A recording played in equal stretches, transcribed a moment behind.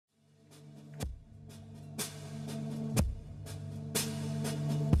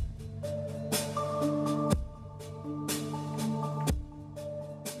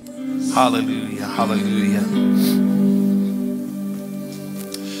Hallelujah, hallelujah.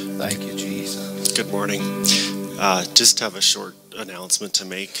 Thank you, Jesus. Good morning. Just have a short announcement to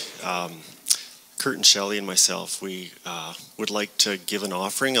make. Kurt and Shelley and myself, we would like to give an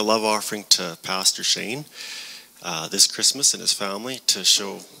offering, a love offering to Pastor Shane this Christmas and his family to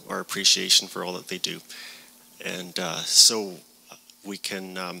show our appreciation for all that they do. And so we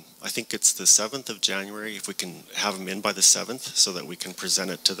can, I think it's the 7th of January, if we can have them in by the 7th so that we can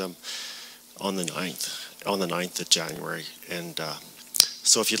present it to them on the 9th of January. And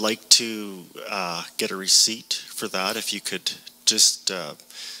so if you'd like to get a receipt for that, if you could just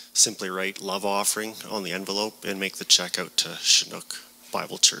simply write love offering on the envelope and make the check out to Chinook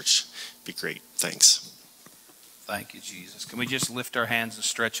Bible Church. Be great. Thanks. Thank you, Jesus. Can we just lift our hands and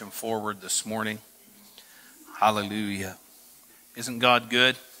stretch them forward this morning? Hallelujah. Isn't God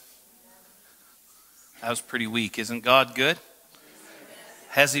good? That was pretty weak. Isn't God good?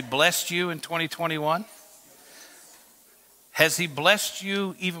 Has he blessed you in 2021? Has he blessed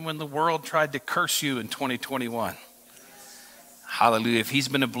you even when the world tried to curse you in 2021? Hallelujah. If he's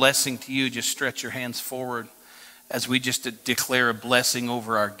been a blessing to you, just stretch your hands forward as we just declare a blessing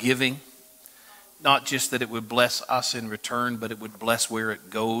over our giving. Not just that it would bless us in return, but it would bless where it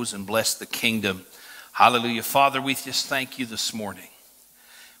goes and bless the kingdom. Hallelujah. Father, we just thank you this morning.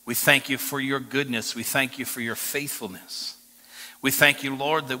 We thank you for your goodness. We thank you for your faithfulness. We thank you,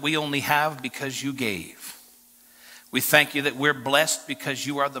 Lord, that we only have because you gave. We thank you that we're blessed because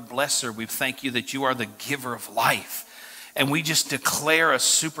you are the blesser. We thank you that you are the giver of life. And we just declare a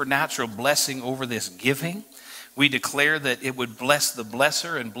supernatural blessing over this giving. We declare that it would bless the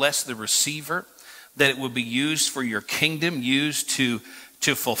blesser and bless the receiver, that it would be used for your kingdom, used to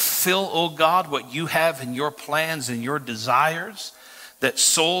fulfill, oh God, what you have in your plans and your desires, that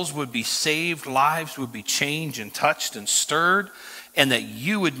souls would be saved, lives would be changed and touched and stirred, and that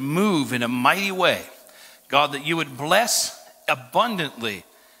you would move in a mighty way. God, that you would bless abundantly,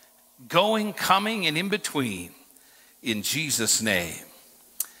 going, coming, and in between. In Jesus' name,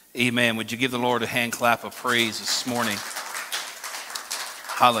 amen. Would you give the Lord a hand clap of praise this morning?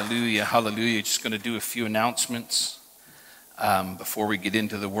 Hallelujah, hallelujah. Just going to do a few announcements before we get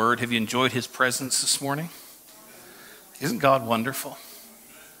into the word. Have you enjoyed his presence this morning? Isn't God wonderful?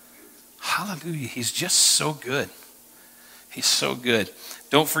 Hallelujah. He's just so good. He's so good.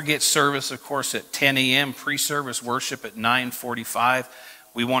 Don't forget service, of course, at 10 a.m., pre-service worship at 9:45.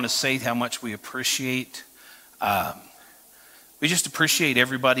 We want to say how much we appreciate. We just appreciate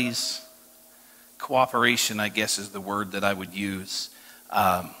everybody's cooperation, I guess is the word that I would use,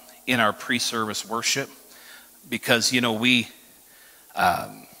 in our pre-service worship. Because, you know, we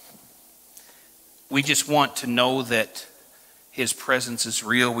just want to know that his presence is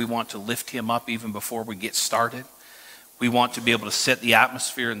real. We want to lift him up even before we get started. We want to be able to set the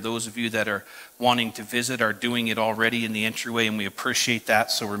atmosphere, and those of you that are wanting to visit are doing it already in the entryway, and we appreciate that.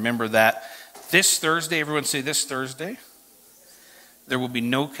 So remember that. This Thursday, everyone say this Thursday. There will be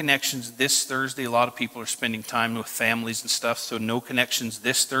no connections this Thursday. A lot of people are spending time with families and stuff, so no connections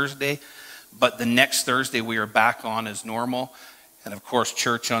this Thursday. But the next Thursday, we are back on as normal. And of course,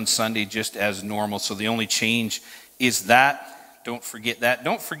 church on Sunday just as normal. So the only change is that. Don't forget that.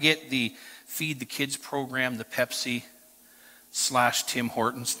 Don't forget the Feed the Kids program, the Pepsi/Tim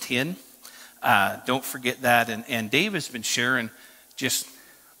Hortons tin. Don't forget that. And Dave has been sharing just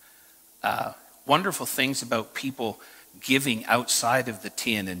wonderful things about people giving outside of the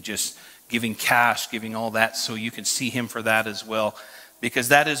tin and just giving cash, giving all that. So you can see him for that as well, because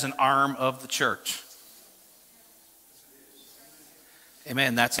that is an arm of the church.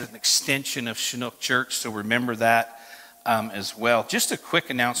 Amen. That's an extension of Chinook Church. So remember that as well. Just a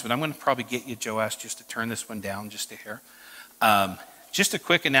quick announcement. I'm going to probably get you, Joash, just to turn this one down just a hair. Just a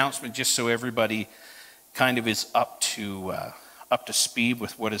quick announcement, just so everybody kind of is up to speed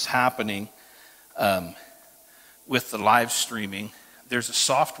with what is happening with the live streaming. There's a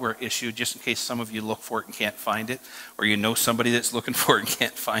software issue, just in case some of you look for it and can't find it, or you know somebody that's looking for it and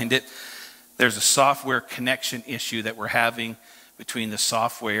can't find it. There's a software connection issue that we're having between the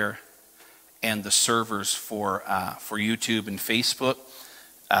software and the servers for YouTube and Facebook.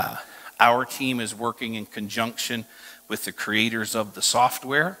 Our team is working in conjunction with the creators of the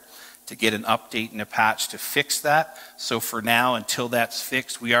software to get an update and a patch to fix that. So for now, until that's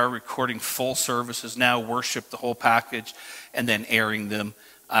fixed, we are recording full services now, worship, the whole package, and then airing them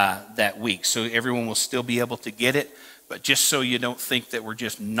that week. So everyone will still be able to get it, but just so you don't think that we're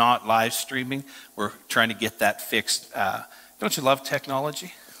just not live streaming, we're trying to get that fixed. Don't you love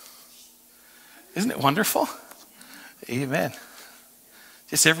technology? Isn't it wonderful? Amen.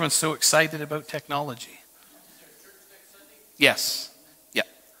 Just everyone's so excited about technology. Yes. Yep.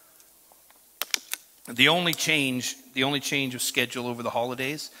 The only change of schedule over the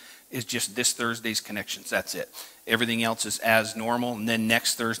holidays is just this Thursday's connections. That's it. Everything else is as normal. And then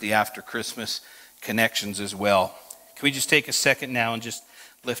next Thursday after Christmas, connections as well. Can we just take a second now and just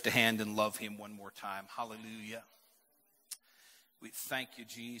lift a hand and love him one more time? Hallelujah. We thank you,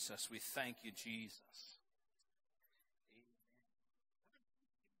 Jesus. We thank you, Jesus.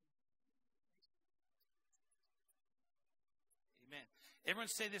 Amen. Everyone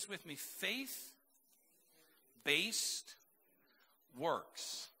say this with me. Faith-based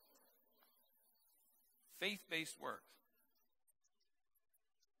works. Faith-based works.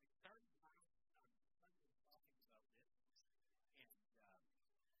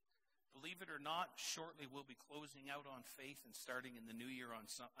 Believe it or not, shortly we'll be closing out on faith and starting in the new year on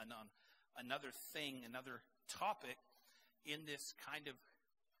another thing, another topic in this kind of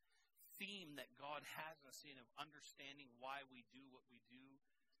theme that God has us in of understanding why we do what we do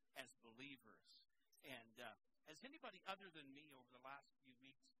as believers. And has anybody other than me over the last few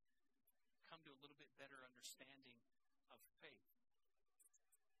weeks come to a little bit better understanding of faith?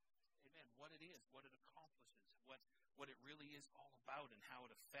 Amen. What it is, what it accomplishes, what it really is all about, and how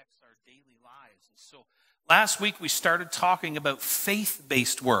it affects our daily lives. And so last week we started talking about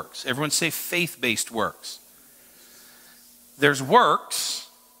faith-based works. Everyone say faith-based works. There's works,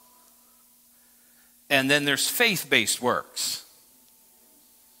 and then there's faith-based works.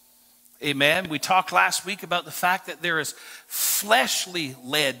 Amen. We talked last week about the fact that there is fleshly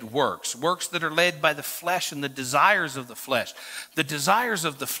led works that are led by the flesh and the desires of the flesh. The desires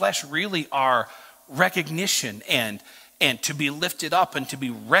of the flesh really are recognition and to be lifted up and to be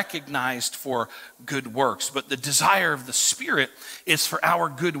recognized for good works. But the desire of the Spirit is for our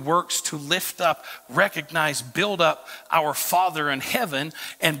good works to lift up, recognize, build up our Father in heaven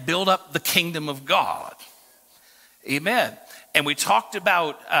and build up the kingdom of God. Amen. And we talked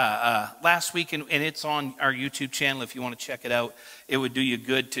about last week, and it's on our YouTube channel if you want to check it out. It would do you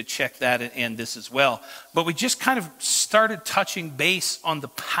good to check that and this as well. But we just kind of started touching base on the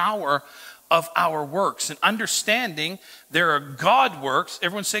power of our works and understanding there are God works.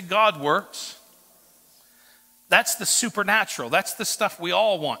 Everyone say God works. That's the supernatural. That's the stuff we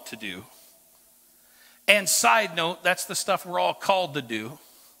all want to do. And side note, that's the stuff we're all called to do.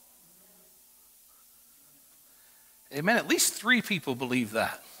 Amen. At least 3 people believe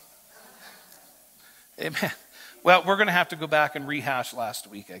that. Amen. Well, we're going to have to go back and rehash last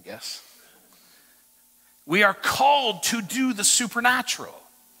week, I guess. We are called to do the supernatural.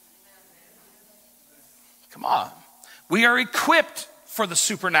 Come on. We are equipped for the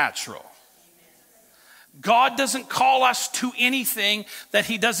supernatural. God doesn't call us to anything that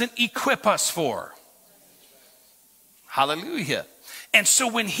he doesn't equip us for. Hallelujah. And so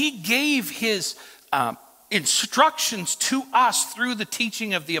when he gave his instructions to us through the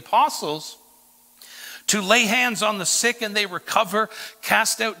teaching of the apostles to lay hands on the sick and they recover,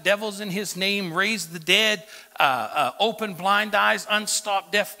 cast out devils in his name, raise the dead, open blind eyes,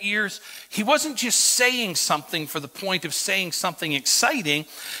 unstop deaf ears. He wasn't just saying something for the point of saying something exciting.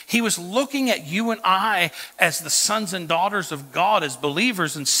 He was looking at you and I as the sons and daughters of God, as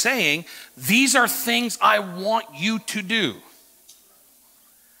believers, and saying, these are things I want you to do.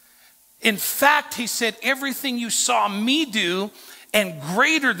 In fact, he said, everything you saw me do and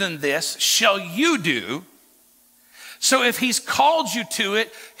greater than this shall you do. So if he's called you to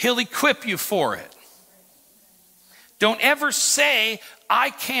it, he'll equip you for it. Don't ever say, I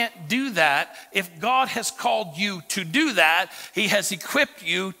can't do that. If God has called you to do that, he has equipped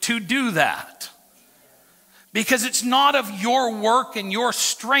you to do that. Because it's not of your work and your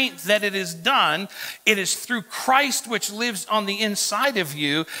strength that it is done. It is through Christ which lives on the inside of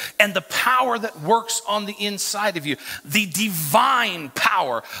you and the power that works on the inside of you. The divine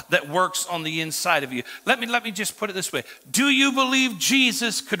power that works on the inside of you. Let me just put it this way. Do you believe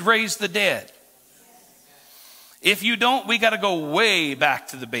Jesus could raise the dead? If you don't, we got to go way back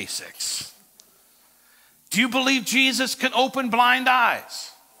to the basics. Do you believe Jesus can open blind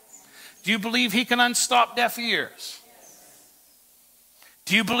eyes? Do you believe he can unstop deaf ears?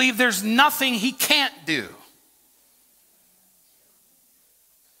 Do you believe there's nothing he can't do?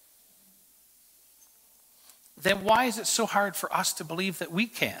 Then why is it so hard for us to believe that we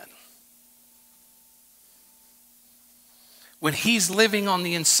can? When he's living on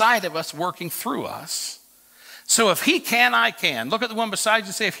the inside of us, working through us. So if he can, I can. Look at the one beside you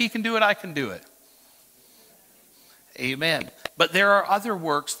and say, if he can do it, I can do it. Amen. But there are other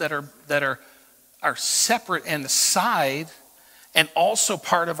works that are separate and aside and also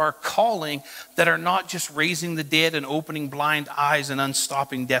part of our calling that are not just raising the dead and opening blind eyes and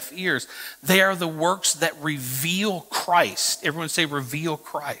unstopping deaf ears. They are the works that reveal Christ. Everyone say reveal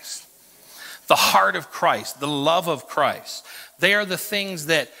Christ. the heart of Christ, the love of Christ. They are the things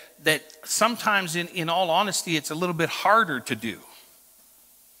that sometimes, in all honesty, it's a little bit harder to do.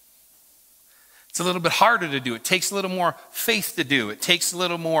 It's a little bit harder to do. It takes a little more faith to do. It takes a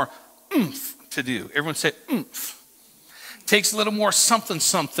little more oomph to do. Everyone say oomph. It takes a little more something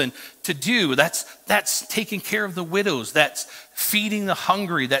to do. That's taking care of the widows. That's feeding the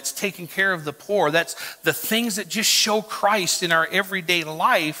hungry. That's taking care of the poor. That's the things that just show Christ in our everyday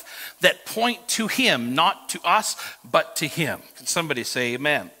life, that point to him, not to us, but to him. Can somebody say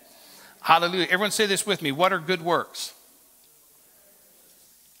amen? Hallelujah. Everyone say this with me. What are good works?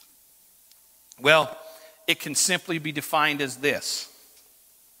 Well, it can simply be defined as this.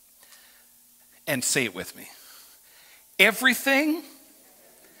 And say it with me. Everything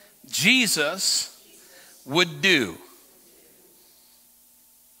Jesus would do.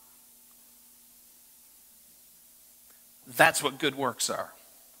 That's what good works are.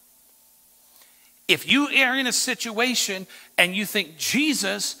 If you are in a situation and you think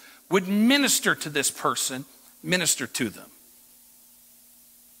Jesus would minister to this person, minister to them.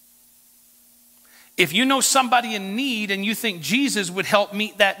 If you know somebody in need and you think Jesus would help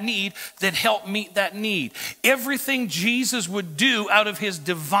meet that need, then help meet that need. Everything Jesus would do out of his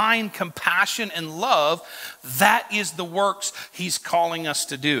divine compassion and love, that is the works he's calling us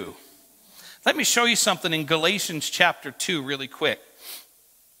to do. Let me show you something in Galatians chapter 2 really quick.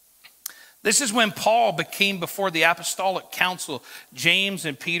 This is when Paul came before the apostolic council, James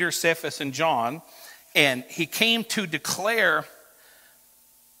and Peter, Cephas and John, and he came to declare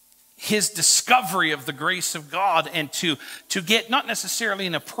his discovery of the grace of God, and to get not necessarily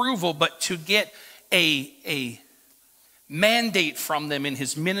an approval, but to get a mandate from them in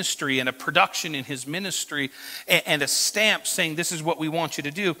his ministry and a production in his ministry and a stamp saying this is what we want you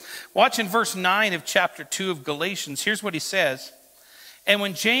to do. Watch in verse 9 of chapter 2 of Galatians. Here's what he says. And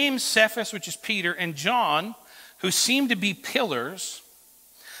when James, Cephas, which is Peter, and John, who seemed to be pillars,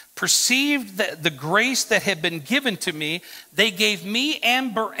 perceived the grace that had been given to me, they gave me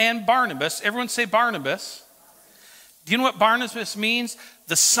and Barnabas. Everyone say Barnabas. Do you know what Barnabas means?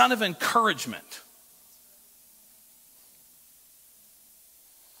 The son of encouragement.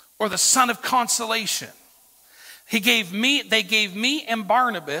 Or the son of consolation. They gave me and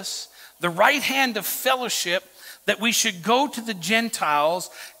Barnabas the right hand of fellowship, that we should go to the Gentiles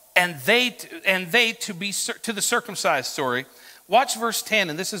and they to the circumcised. Watch verse 10,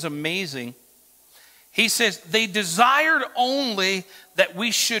 and this is amazing. He says, they desired only that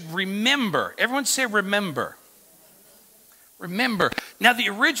we should remember. Everyone say remember. Remember. Now, the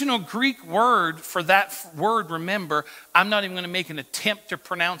original Greek word for that word, remember, I'm not even going to make an attempt to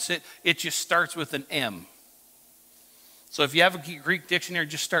pronounce it. It just starts with an M. So if you have a Greek dictionary,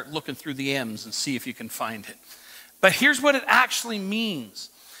 just start looking through the M's and see if you can find it. But here's what it actually means.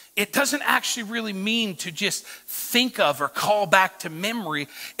 It doesn't actually really mean to just think of or call back to memory.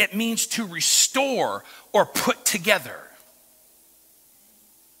 It means to restore or put together.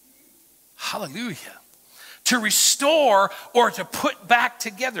 Hallelujah. To restore or to put back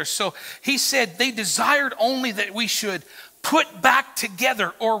together. So he said they desired only that we should put back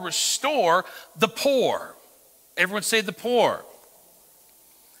together or restore the poor. Everyone say the poor.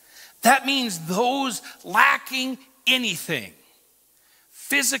 That means those lacking anything.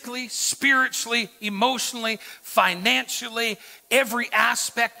 Physically, spiritually, emotionally, financially, every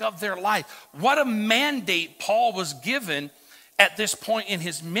aspect of their life. What a mandate Paul was given at this point in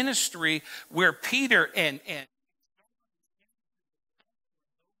his ministry, where Peter and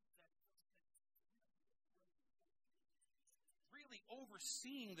really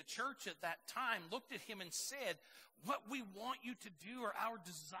overseeing the church at that time looked at him and said, what we want you to do, or our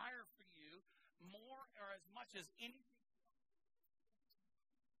desire for you, more or as much as anything,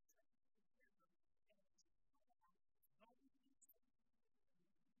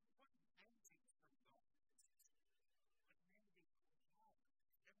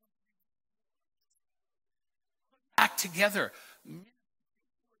 back together. If you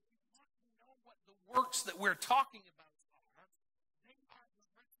want to know what the works that we're talking about are, they are the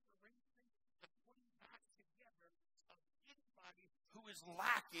restoration, the putting back together of anybody who is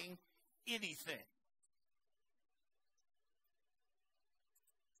lacking anything.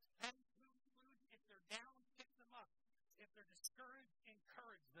 That includes if they're down, pick them up. If they're discouraged,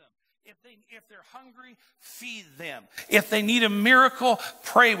 encourage them. If they're hungry, feed them. If they need a miracle,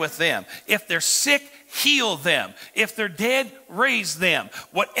 pray with them. If they're sick, heal them. If they're dead, raise them.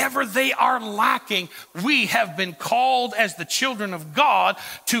 Whatever they are lacking, we have been called as the children of God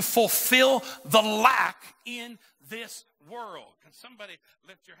to fulfill the lack in this world. Can somebody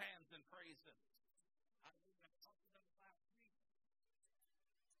lift your hands and praise him?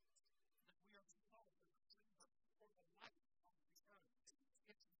 We are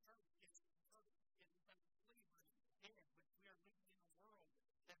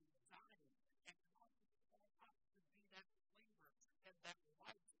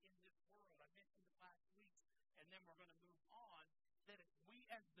going to move on, that if we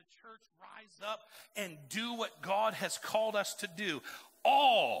as the church rise up and do what God has called us to do,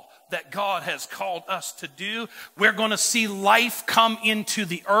 all that God has called us to do, we're going to see life come into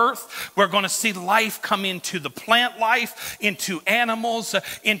the earth. We're going to see life come into the plant life, into animals,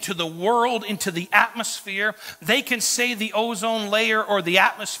 into the world, into the atmosphere. They can say the ozone layer or the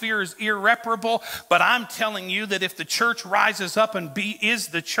atmosphere is irreparable, but I'm telling you that if the church rises up and is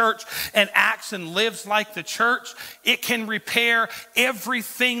the church and acts and lives like the church, it can repair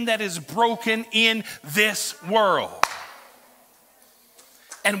everything that is broken in this world.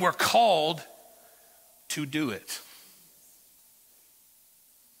 And we're called to do it.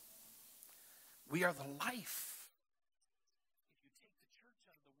 We are the life. If you take the church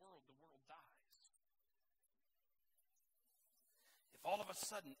out of the world dies. If all of a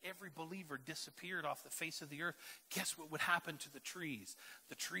sudden every believer disappeared off the face of the earth, guess what would happen to the trees?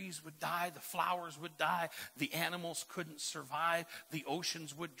 The trees would die, the flowers would die, the animals couldn't survive, the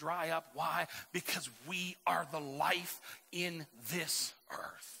oceans would dry up. Why? Because we are the life in this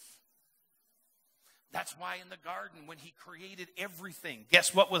earth. That's why in the garden when he created everything,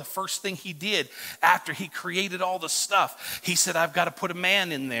 guess what was the first thing he did after he created all the stuff? He said, I've got to put a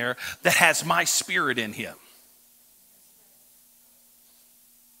man in there that has my spirit in him.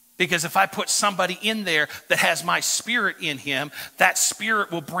 Because if I put somebody in there that has my spirit in him, that spirit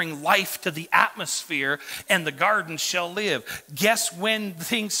will bring life to the atmosphere and the garden shall live. Guess when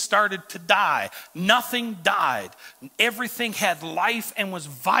things started to die? Nothing died. Everything had life and was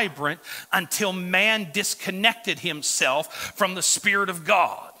vibrant until man disconnected himself from the Spirit of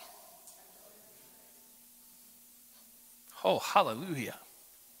God. Oh, hallelujah.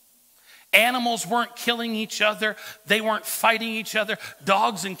 Animals weren't killing each other. They weren't fighting each other.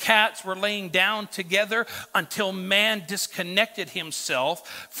 Dogs and cats were laying down together until man disconnected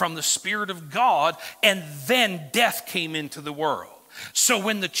himself from the Spirit of God, and then death came into the world. So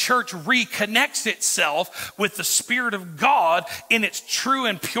when the church reconnects itself with the Spirit of God in its true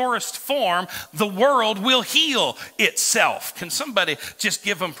and purest form, the world will heal itself. Can somebody just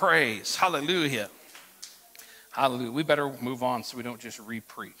give him praise? Hallelujah. Hallelujah. We better move on so we don't just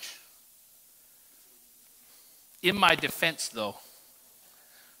re-preach. In my defense, though,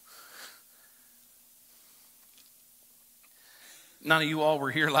 none of you all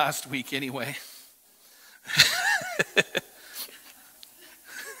were here last week anyway.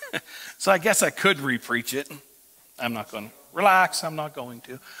 So I guess I could re-preach it. I'm not going to. Relax, I'm not going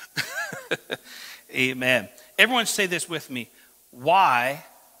to. Amen. Everyone say this with me. Why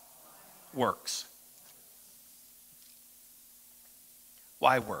works?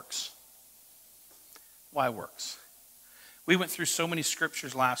 Why works? Why works? We went through so many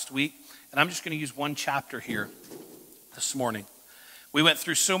scriptures last week, and I'm just going to use one chapter here this morning. We went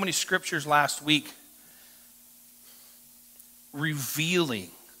through so many scriptures last week, revealing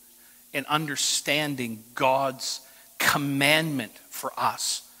and understanding God's commandment for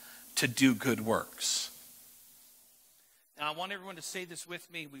us to do good works. Now, I want everyone to say this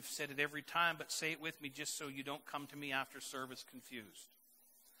with me. We've said it every time, but say it with me just so you don't come to me after service confused.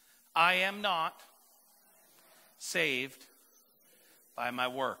 I am not saved by my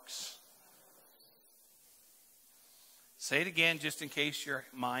works. Say it again just in case your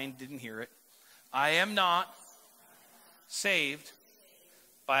mind didn't hear it. I am not saved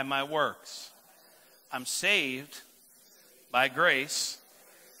by my works. I'm saved by grace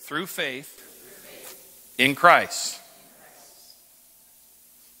through faith in Christ.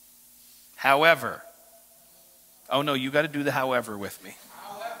 However, oh no, you got to do the however with me.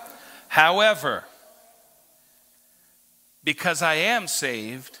 However, because I am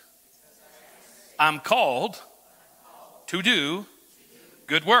saved, I'm called to do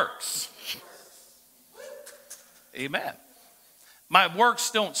good works. Amen. My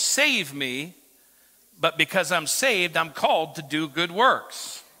works don't save me, but because I'm saved, I'm called to do good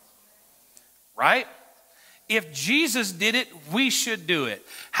works. Right? If Jesus did it, we should do it.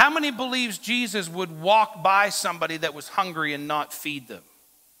 How many believes Jesus would walk by somebody that was hungry and not feed them?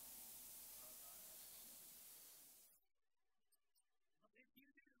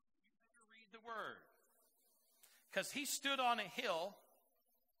 Because he stood on a hill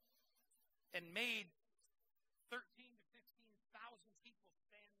and made 13,000 to 15,000 people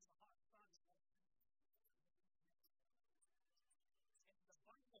stand in the hot sun. And the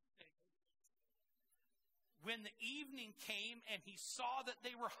Bible says, when the evening came and he saw that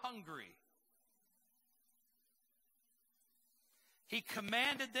they were hungry, he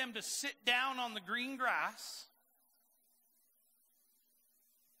commanded them to sit down on the green grass.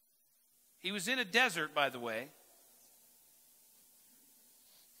 He was in a desert, by the way.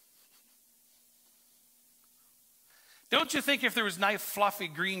 Don't you think if there was nice, fluffy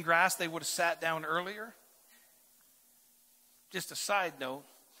green grass, they would have sat down earlier? Just a side note.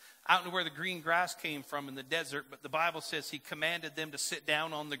 I don't know where the green grass came from in the desert, but the Bible says he commanded them to sit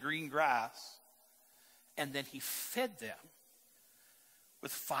down on the green grass, and then he fed them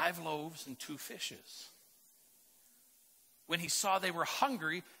with 5 loaves and 2 fishes. When he saw they were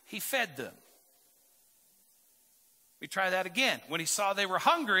hungry, he fed them. We try that again. When he saw they were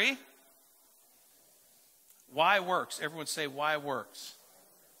hungry, why works? Everyone say, why works?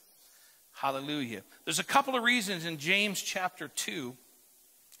 Hallelujah. There's a couple of reasons in James chapter 2,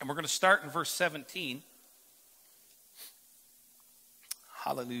 and we're going to start in verse 17.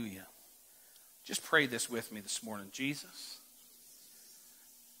 Hallelujah. Just pray this with me this morning. Jesus,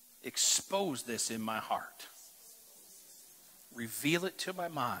 expose this in my heart. Reveal it to my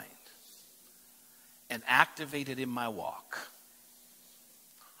mind and activate it in my walk.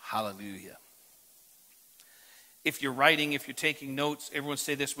 Hallelujah. If you're writing, if you're taking notes, everyone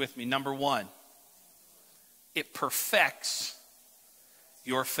say this with me. Number 1, it perfects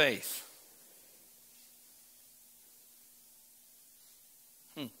your faith.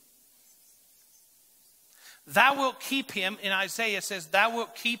 Thou wilt keep him, in Isaiah says, thou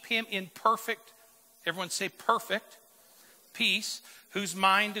wilt keep him in perfect, everyone say perfect, peace, whose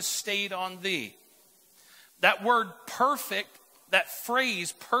mind is stayed on thee. That word perfect, that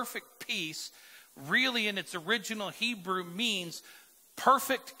phrase perfect peace, really in its original Hebrew means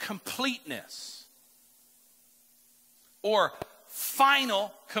perfect completeness or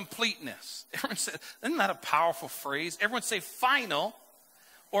final completeness. Everyone say, isn't that a powerful phrase? Everyone say final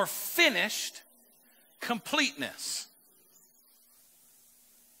or finished completeness.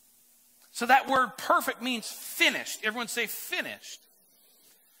 So that word perfect means finished. Everyone say finished.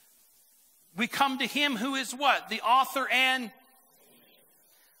 We come to him who is what? The author and...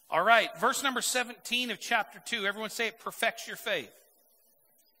 All right, verse number 17 of chapter 2. Everyone say it perfects your faith.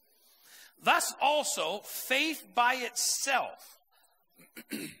 Thus also, faith by itself,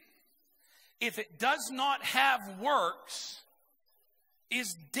 if it does not have works,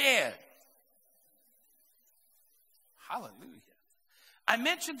 is dead. Hallelujah. I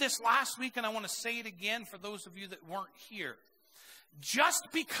mentioned this last week, and I want to say it again for those of you that weren't here. Just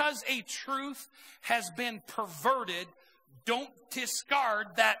because a truth has been perverted, don't discard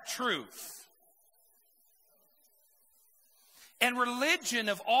that truth. And religion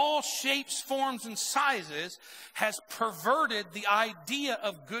of all shapes, forms, and sizes has perverted the idea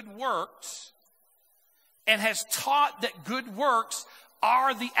of good works and has taught that good works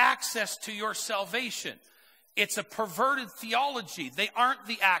are the access to your salvation. It's a perverted theology. They aren't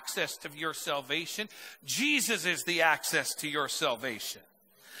the access to your salvation. Jesus is the access to your salvation.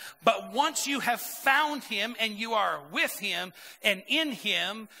 But once you have found him and you are with him and in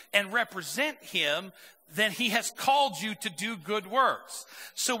him and represent him, then he has called you to do good works.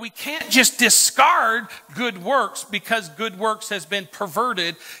 So we can't just discard good works because good works has been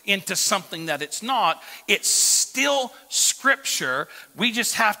perverted into something that it's not. It's still Scripture. We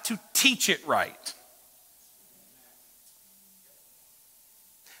just have to teach it right.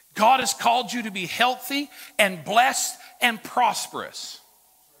 God has called you to be healthy and blessed and prosperous.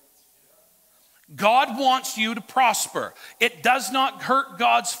 God wants you to prosper. It does not hurt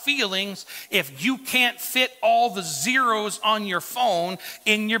God's feelings if you can't fit all the zeros on your phone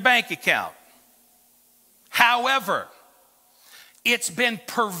in your bank account. However, it's been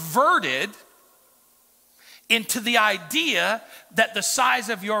perverted into the idea that the size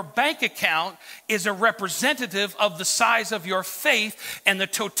of your bank account is a representative of the size of your faith and the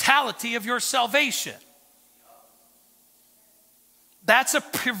totality of your salvation. That's a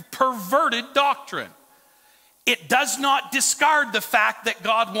perverted doctrine. It does not discard the fact that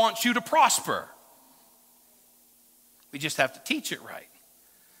God wants you to prosper. We just have to teach it right.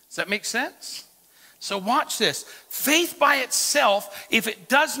 Does that make sense? So watch this. Faith by itself, if it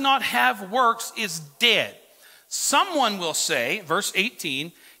does not have works, is dead. Someone will say, verse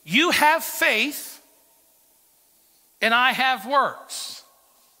 18, you have faith and I have works.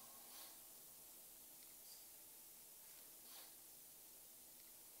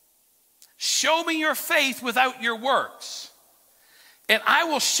 Show me your faith without your works, and I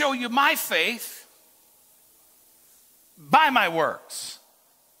will show you my faith by my works.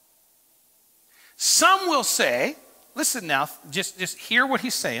 Some will say, listen now, just hear what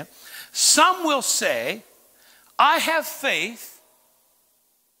he's saying. Some will say, I have faith,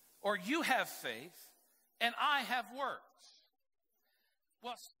 or you have faith, and I have works.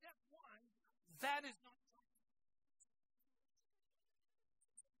 Well, step one, that is not.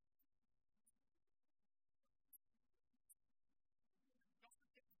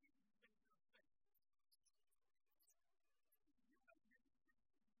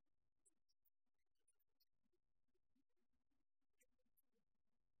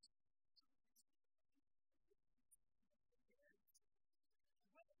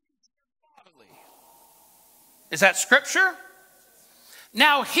 Is that scripture?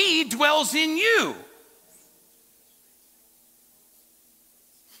 Now he dwells in you.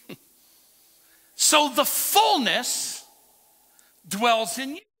 So the fullness dwells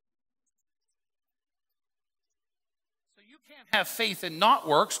in you. So you can't have faith and not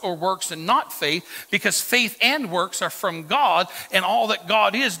works, or works and not faith, because faith and works are from God, and all that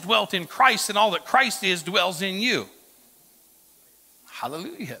God is dwelt in Christ, and all that Christ is dwells in you.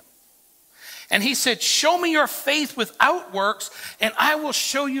 Hallelujah. And he said, show me your faith without works, and I will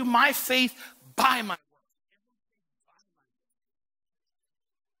show you my faith by my works.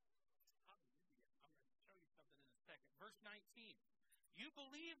 I'm going to show you something in a second. Verse 19. You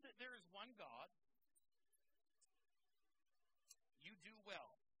believe that there is one God. You do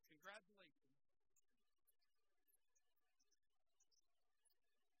well. Congratulations.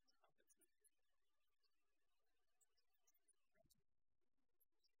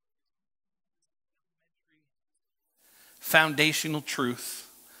 Foundational truth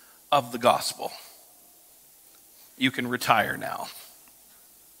of the gospel. You can retire now.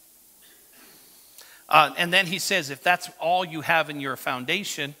 And then he says, if that's all you have in your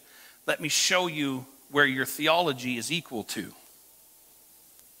foundation, let me show you where your theology is equal to.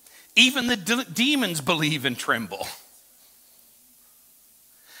 Even the demons believe and tremble.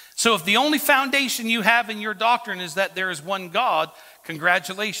 So if the only foundation you have in your doctrine is that there is one God,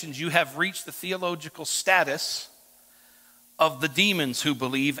 congratulations, you have reached the theological status of the demons who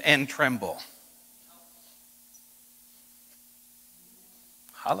believe and tremble.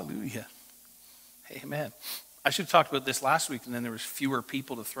 Hallelujah. Amen. I should have talked about this last week, and then there was fewer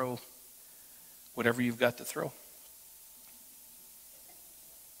people to throw whatever you've got to throw.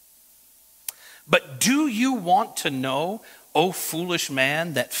 But do you want to know, O foolish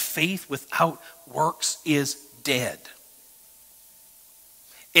man, that faith without works is dead?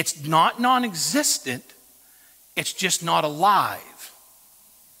 It's not non-existent. It's just not alive.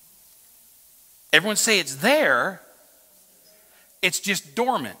 Everyone say it's there. It's just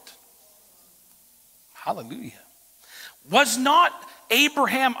dormant. Hallelujah. Was not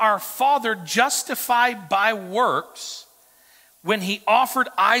Abraham our father justified by works when he offered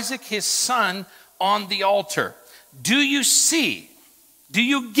Isaac his son on the altar? Do you see? Do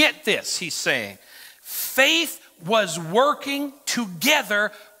you get this? He's saying faith was working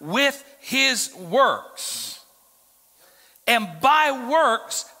together with his works. And by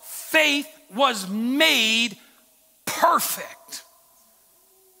works, faith was made perfect.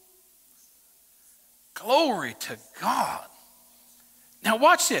 Glory to God. Now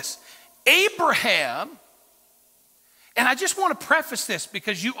watch this. Abraham, and I just want to preface this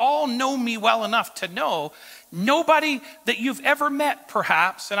because you all know me well enough to know nobody that you've ever met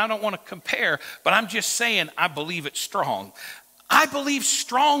perhaps, and I don't want to compare, but I'm just saying I believe it strong. I believe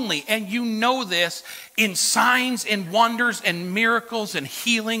strongly, and you know this, in signs and wonders and miracles and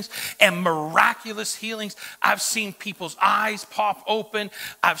healings and miraculous healings. I've seen people's eyes pop open.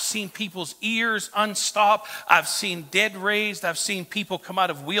 I've seen people's ears unstop. I've seen dead raised. I've seen people come out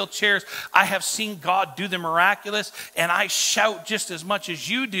of wheelchairs. I have seen God do the miraculous, and I shout just as much as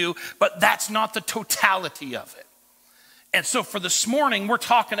you do, but that's not the totality of it. And so for this morning, we're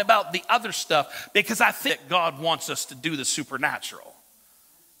talking about the other stuff because I think that God wants us to do the supernatural.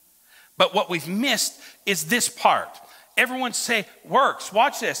 But what we've missed is this part. Everyone say works.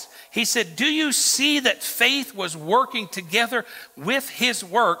 Watch this. He said, do you see that faith was working together with his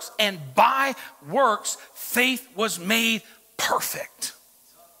works, and by works, faith was made perfect?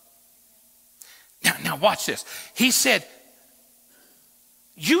 Now watch this. He said,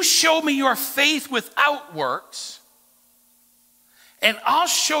 you show me your faith without works, and I'll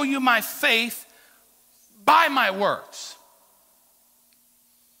show you my faith by my works.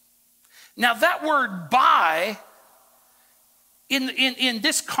 Now that word by, in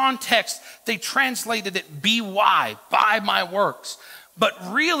this context, they translated it by my works. But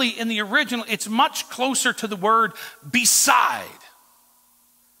really in the original, it's much closer to the word beside.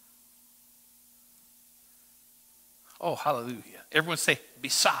 Oh, hallelujah. Everyone say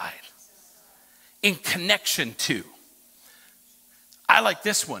beside. In connection to. I like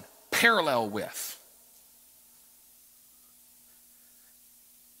this one, parallel with.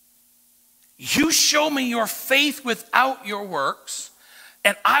 You show me your faith without your works,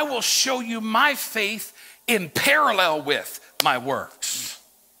 and I will show you my faith in parallel with my works.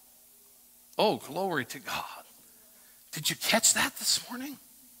 Oh, glory to God. Did you catch that this morning?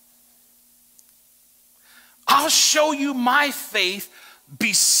 I'll show you my faith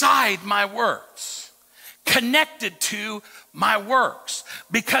beside my works, connected to my works.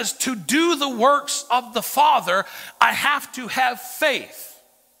 Because to do the works of the Father, I have to have faith.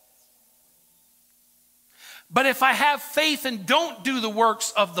 But if I have faith and don't do the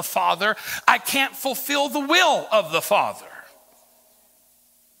works of the Father, I can't fulfill the will of the Father.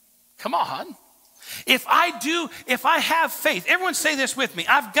 Come on. If I have faith, everyone say this with me,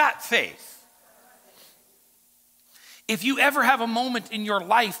 I've got faith. If you ever have a moment in your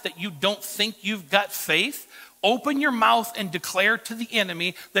life that you don't think you've got faith, open your mouth and declare to the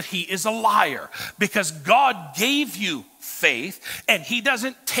enemy that he is a liar. Because God gave you faith and he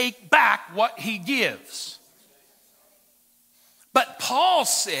doesn't take back what he gives. But Paul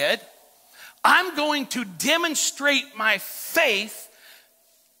said, I'm going to demonstrate my faith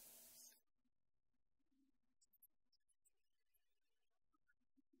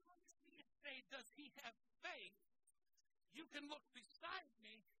you can look beside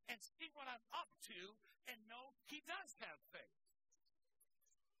me and see what I'm up to and know he does have faith.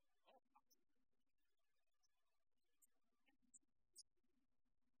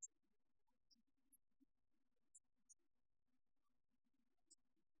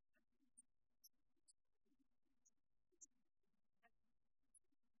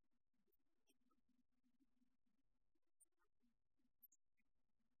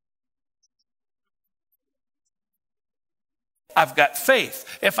 I've got faith.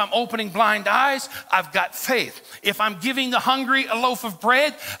 If I'm opening blind eyes, I've got faith. If I'm giving the hungry a loaf of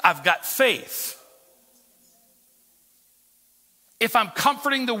bread, I've got faith. If I'm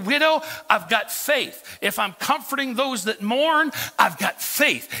comforting the widow, I've got faith. If I'm comforting those that mourn, I've got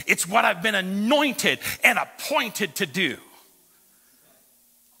faith. It's what I've been anointed and appointed to do.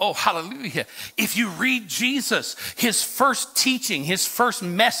 Oh, hallelujah. If you read Jesus, his first teaching, his first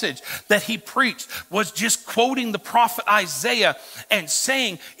message that he preached was just quoting the prophet Isaiah and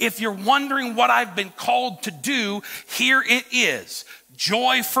saying, if you're wondering what I've been called to do, here it is.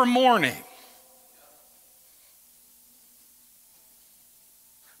 Joy for mourning.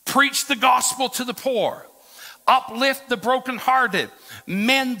 Preach the gospel to the poor. Uplift the brokenhearted.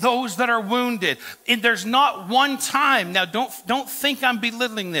 Mend those that are wounded. And there's not one time, now don't think I'm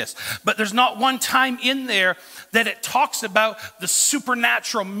belittling this, but there's not one time in there that it talks about the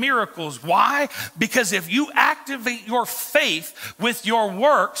supernatural miracles. Why? Because if you activate your faith with your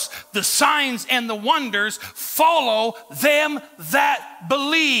works, the signs and the wonders follow them that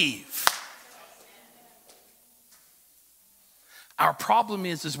believe. Our problem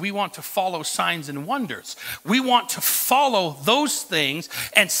is we want to follow signs and wonders. We want to follow those things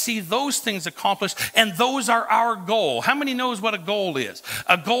and see those things accomplished, and those are our goal. How many knows what a goal is?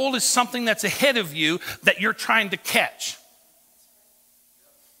 A goal is something that's ahead of you that you're trying to catch.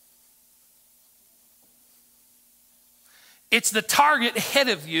 It's the target ahead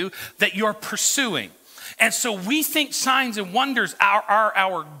of you that you're pursuing. And so we think signs and wonders are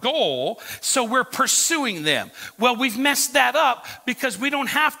our goal, so we're pursuing them. Well, we've messed that up because we don't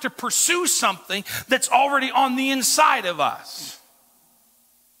have to pursue something that's already on the inside of us.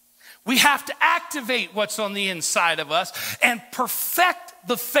 We have to activate what's on the inside of us and perfect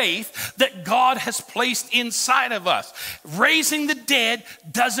the faith that God has placed inside of us. Raising the dead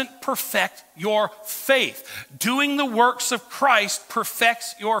doesn't perfect your faith. Doing the works of Christ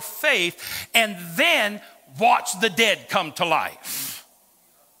perfects your faith, and then watch the dead come to life.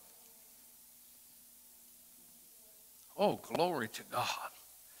 Oh, glory to God.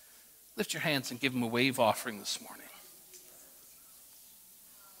 Lift your hands and give him a wave offering this morning.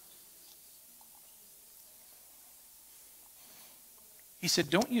 He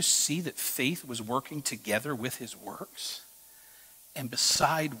said, don't you see that faith was working together with his works? And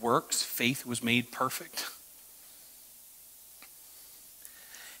beside works, faith was made perfect.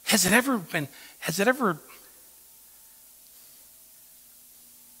 Has it ever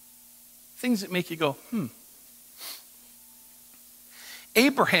things that make you go,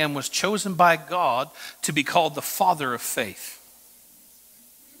 Abraham was chosen by God to be called the father of faith.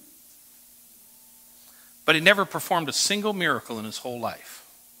 But he never performed a single miracle in his whole life.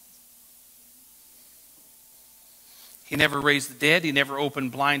 He never raised the dead. He never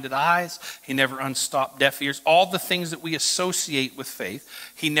opened blinded eyes. He never unstopped deaf ears. All the things that we associate with faith,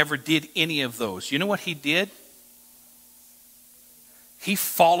 he never did any of those. You know what he did? He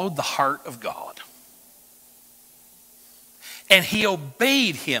followed the heart of God. And he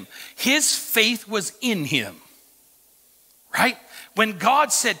obeyed him. His faith was in him. Right? When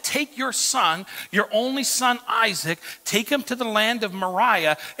God said, take your son, your only son Isaac, take him to the land of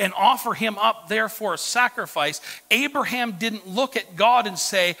Moriah and offer him up there for a sacrifice, Abraham didn't look at God and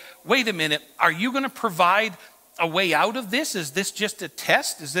say, wait a minute, are you going to provide a way out of this? Is this just a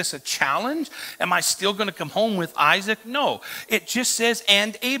test? Is this a challenge? Am I still going to come home with Isaac? No. It just says,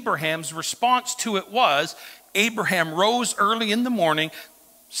 and Abraham's response to it was, Abraham rose early in the morning,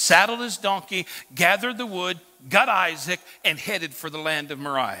 saddled his donkey, gathered the wood, got Isaac, and headed for the land of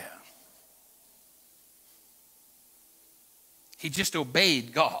Moriah. He just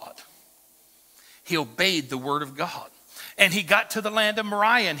obeyed God. He obeyed the word of God. And he got to the land of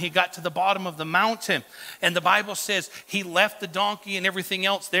Moriah, and he got to the bottom of the mountain. And the Bible says he left the donkey and everything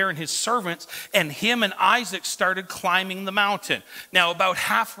else there and his servants, and him and Isaac started climbing the mountain. Now, about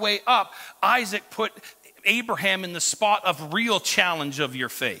halfway up, Isaac put Abraham in the spot of real challenge of your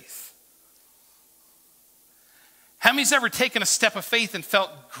faith. How many's ever taken a step of faith and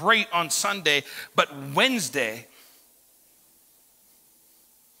felt great on Sunday, but Wednesday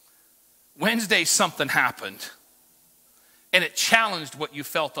something happened? And it challenged what you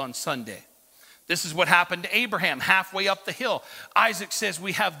felt on Sunday. This is what happened to Abraham halfway up the hill. Isaac says,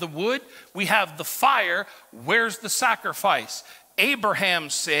 we have the wood, we have the fire, where's the sacrifice? Abraham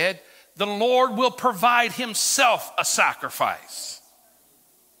said, the Lord will provide himself a sacrifice.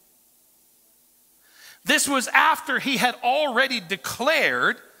 This was after he had already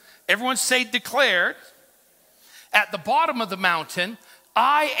declared, everyone say declared, at the bottom of the mountain,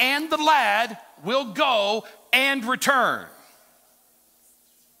 I and the lad will go and return.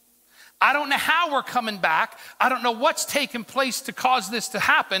 I don't know how we're coming back. I don't know what's taken place to cause this to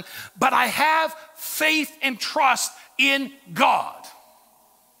happen, but I have faith and trust in God.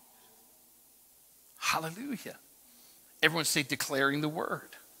 Hallelujah. Everyone say declaring the word.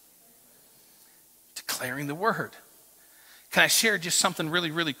 Declaring the word. Can I share just something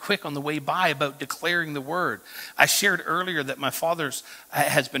really, really quick on the way by about declaring the word? I shared earlier that my father's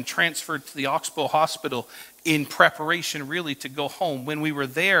has been transferred to the Oxbow Hospital in preparation really to go home. When we were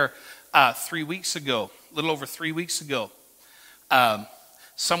there 3 weeks ago, a little over 3 weeks ago,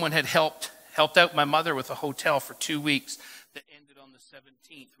 someone had helped out my mother with a hotel for 2 weeks that ended on the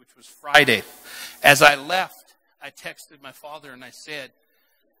 17th, which was Friday. As I left, I texted my father and I said,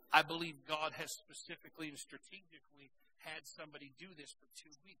 I believe God has specifically and strategically had somebody do this for 2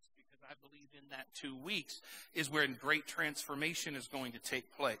 weeks, because I believe in that 2 weeks is where great transformation is going to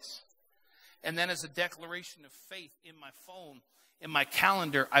take place. And then as a declaration of faith in my phone, in my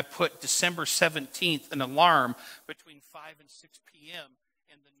calendar, I put December 17th, an alarm between 5 and 6 p.m.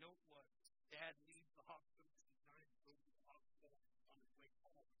 And the note was, Dad leaves the hospital tonight and goes to the hospital on his way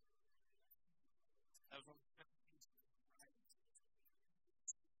home. That was on the 17th.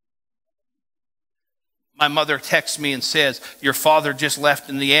 My mother texts me and says, your father just left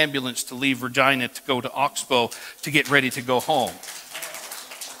in the ambulance to leave Regina to go to Oxbow to get ready to go home.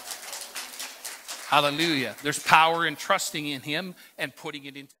 Hallelujah. There's power in trusting in him and putting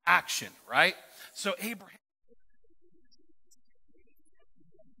it into action, right? So Abraham.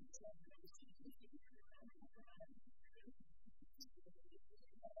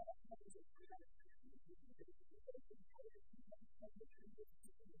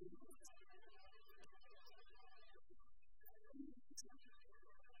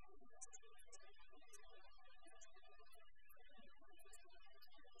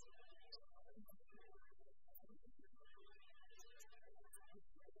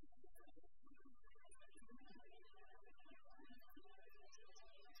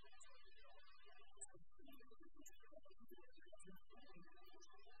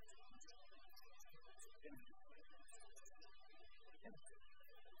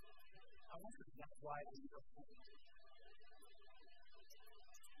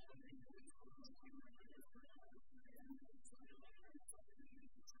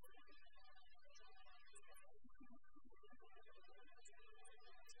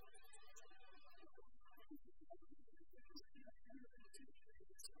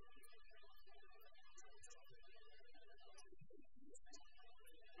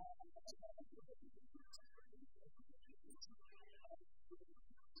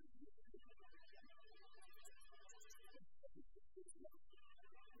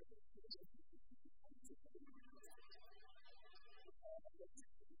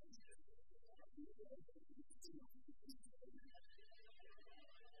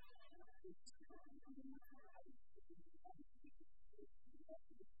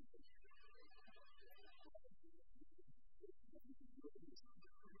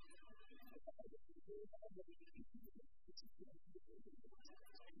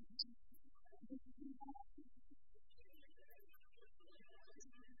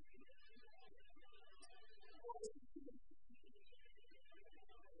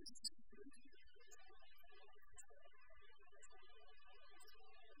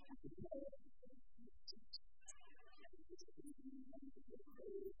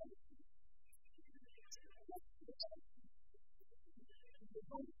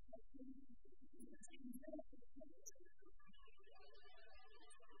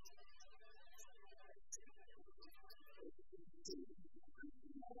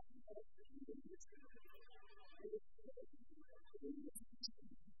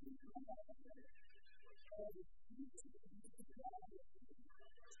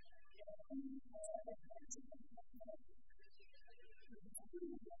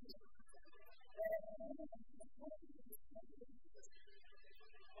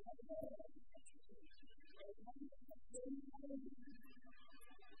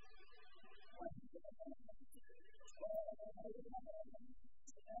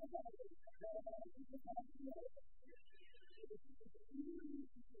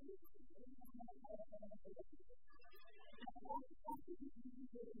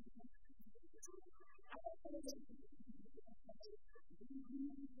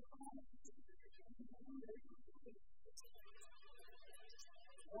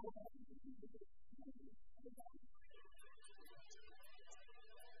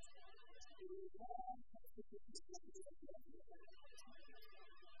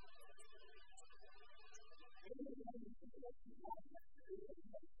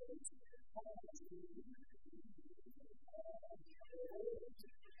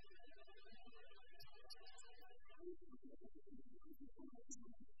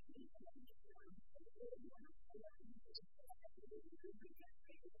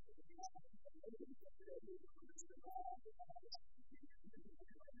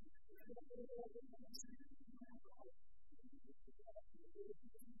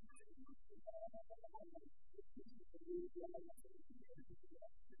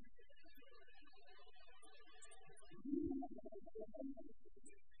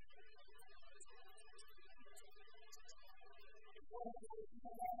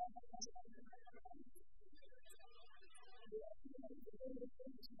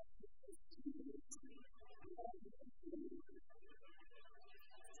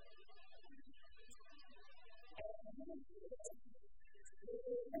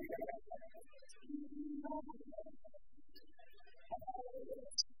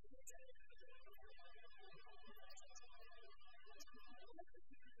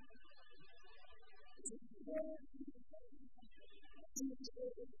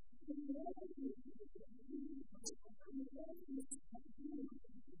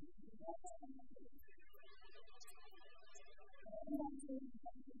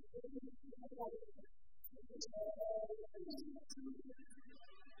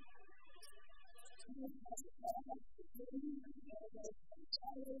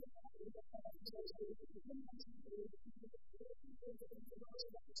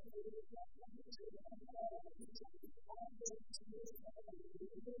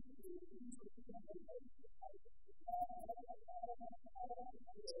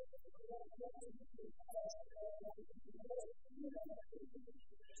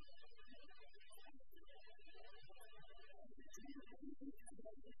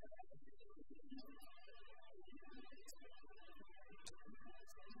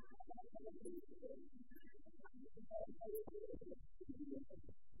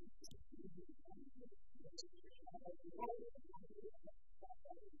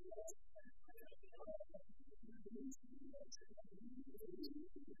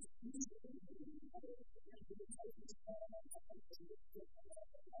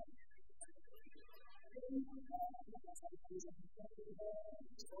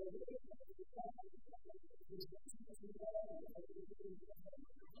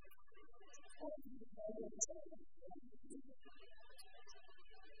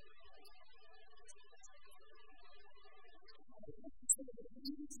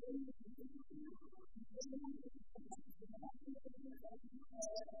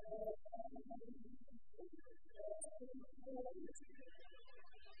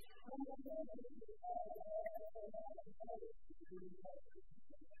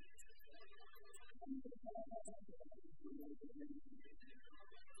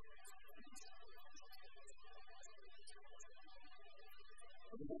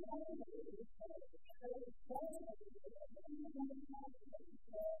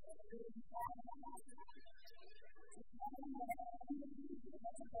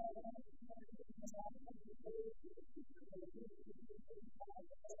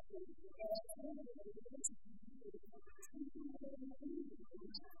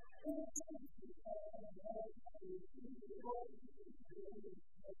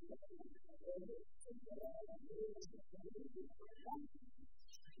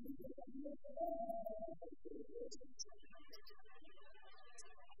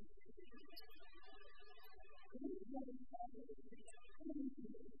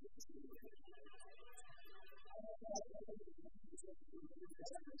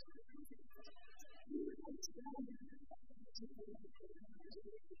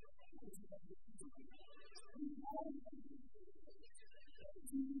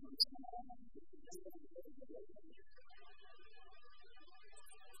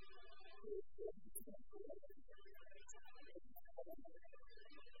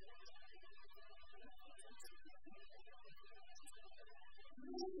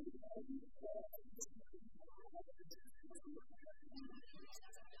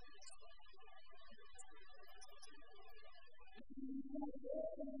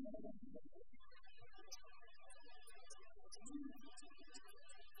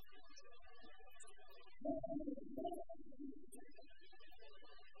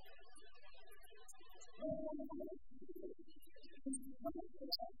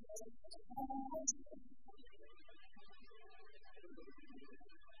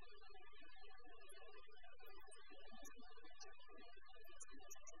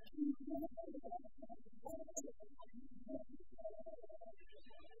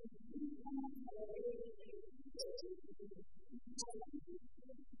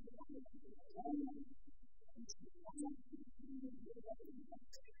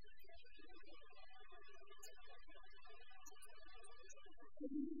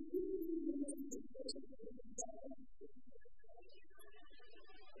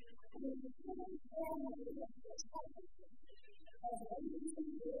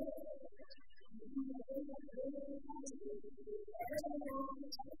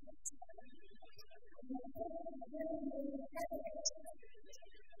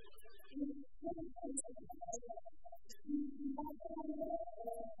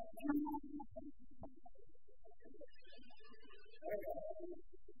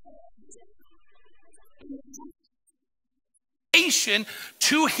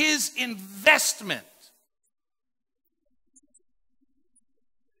 To his investment.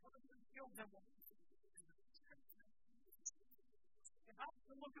 If I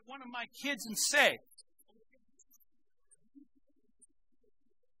were to look at one of my kids and say,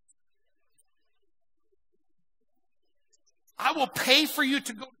 I will pay for you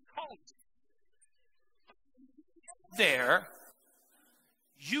to go to college. There,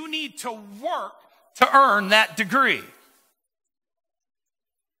 you need to work to earn that degree.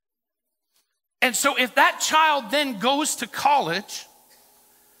 And so if that child then goes to college,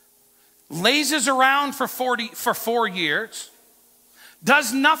 lazes around for 4 years,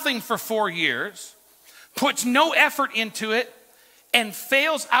 does nothing for 4 years, puts no effort into it, and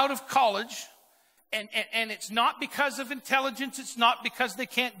fails out of college, and it's not because of intelligence, it's not because they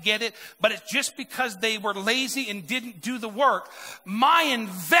can't get it, but it's just because they were lazy and didn't do the work, my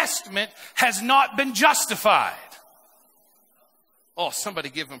investment has not been justified. Oh, somebody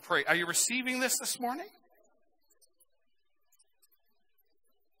give him praise. Are you receiving this morning?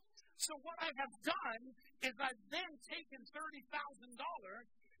 So what I have done is I've then taken $30,000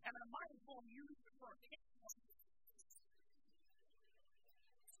 and I might as well use it for a kid.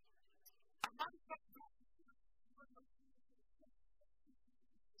 I might as well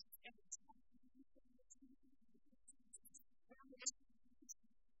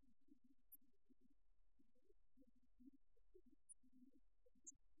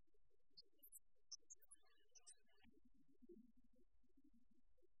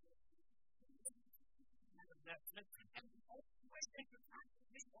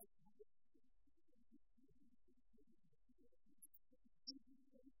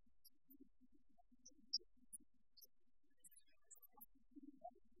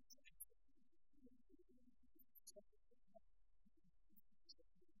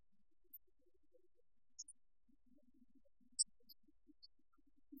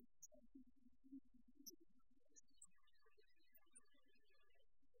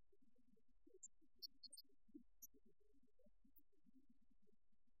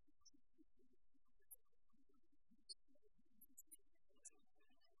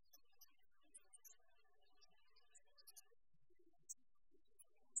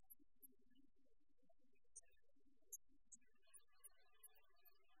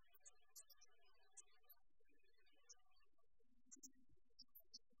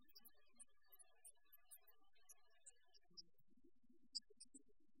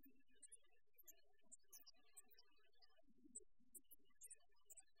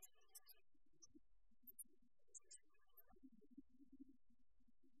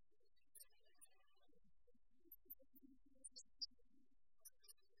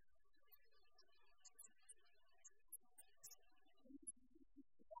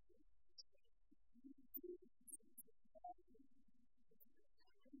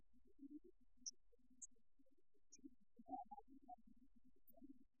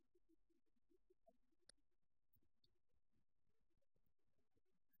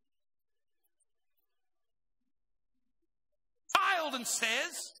Sheldon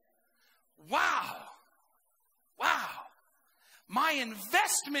says, wow, my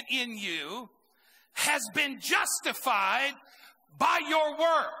investment in you has been justified by your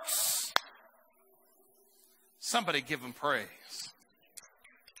works. Somebody give him praise.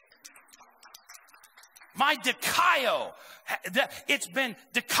 My dikaio, it's been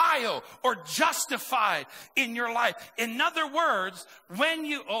dikaio or justified in your life. In other words, when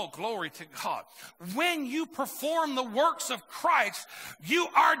you, oh, glory to God, when you perform the works of Christ, you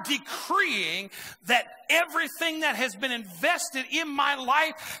are decreeing that everything that has been invested in my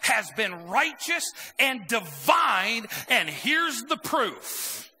life has been righteous and divine. And here's the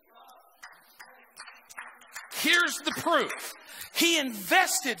proof. Here's the proof. He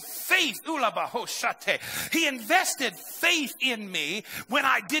invested faith. He invested faith in me when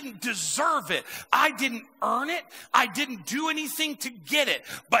I didn't deserve it. I didn't earn it. I didn't do anything to get it.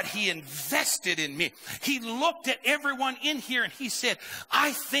 But he invested in me. He looked at everyone in here and he said,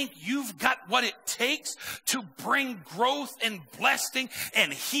 I think you've got what it takes to bring growth and blessing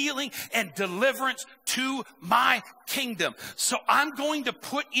and healing and deliverance to my kingdom. So I'm going to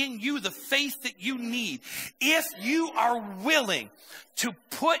put in you the faith that you need. If you are willing to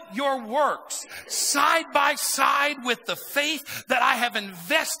put your works side by side with the faith that I have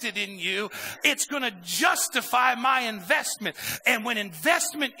invested in you, it's going to justify my investment. And when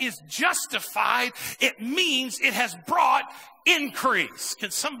investment is justified, it means it has brought increase.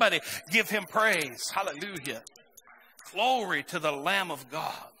 Can somebody give him praise? Hallelujah. Glory to the Lamb of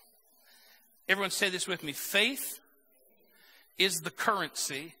God. Everyone say this with me. Faith is the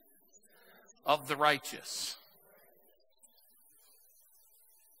currency of the righteous.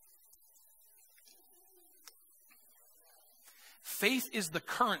 Faith is the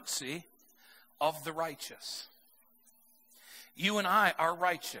currency of the righteous. You and I are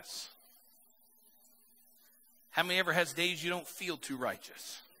righteous. How many ever has days you don't feel too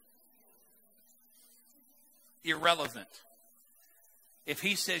righteous? Irrelevant. If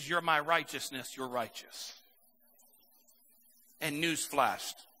he says you're my righteousness, you're righteous. And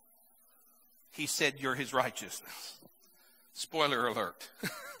newsflash, he said you're his righteousness. Spoiler alert.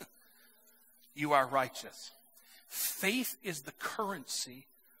 You are righteous. Faith is the currency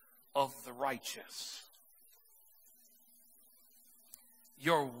of the righteous.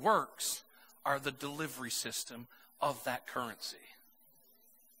 Your works are the delivery system of that currency.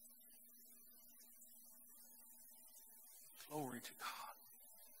 Glory to God.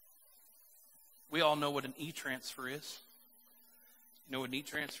 We all know what an e-transfer is. You know what an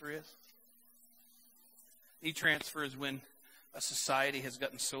e-transfer is? E-transfer is when a society has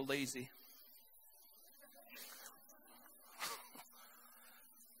gotten so lazy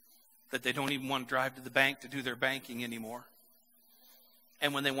that they don't even want to drive to the bank to do their banking anymore.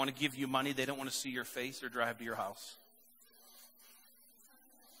 And when they want to give you money, they don't want to see your face or drive to your house.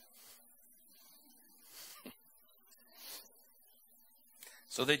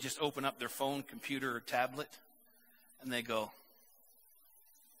 So they just open up their phone, computer, or tablet, and they go,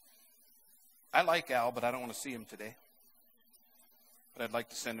 I like Al, but I don't want to see him today. But I'd like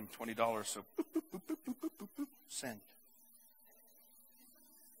to send him $20, so boop, boop, boop, boop, boop, boop, boop, send.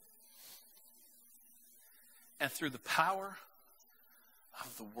 And through the power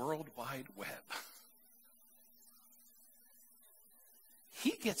of the World Wide Web,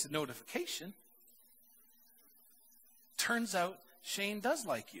 he gets a notification. Turns out Shane does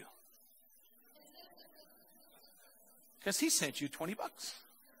like you. Because he sent you $20.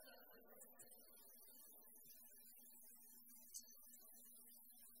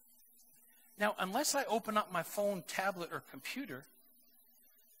 Now, unless I open up my phone, tablet, or computer,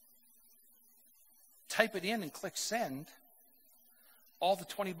 type it in and click send, all the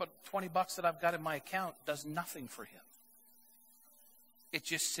 $20 that I've got in my account does nothing for him. It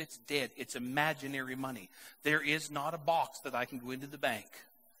just sits dead. It's imaginary money. There is not a box that I can go into the bank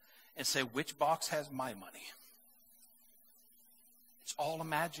and say, which box has my money? It's all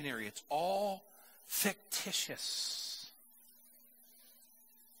imaginary. It's all fictitious.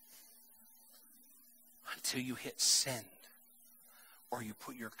 Until you hit send or you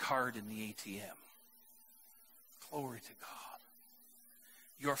put your card in the ATM. Glory to God.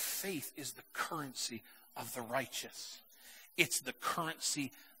 Your faith is the currency of the righteous. It's the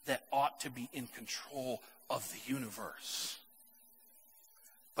currency that ought to be in control of the universe.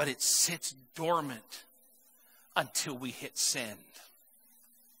 But it sits dormant until we hit send.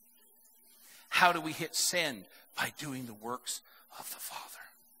 How do we hit send? By doing the works of the Father.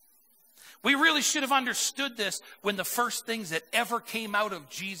 We really should have understood this when the first things that ever came out of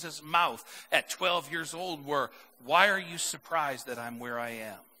Jesus' mouth at 12 years old were, why are you surprised that I'm where I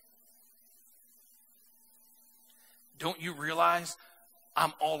am? Don't you realize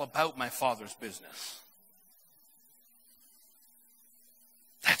I'm all about my Father's business?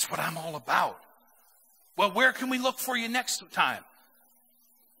 That's what I'm all about. Well, where can we look for you next time?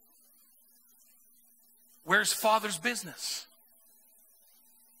 Where's Father's business?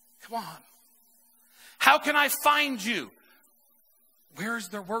 Come on. How can I find you? Where is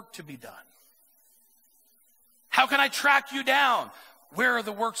there work to be done? How can I track you down? Where are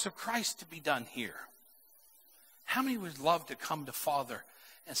the works of Christ to be done here? How many would love to come to Father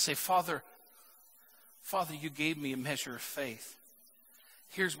and say, Father, you gave me a measure of faith.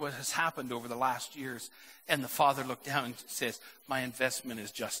 Here's what has happened over the last years. And the Father looked down and says, my investment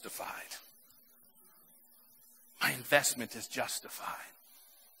is justified. My investment is justified.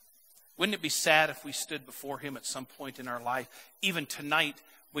 Wouldn't it be sad if we stood before him at some point in our life, even tonight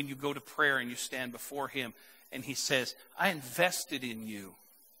when you go to prayer and you stand before him and he says, I invested in you,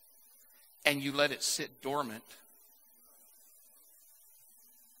 and you let it sit dormant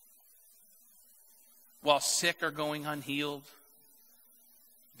while sick are going unhealed,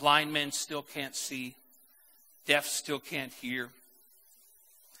 blind men still can't see, deaf still can't hear,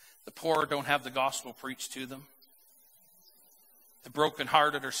 the poor don't have the gospel preached to them, the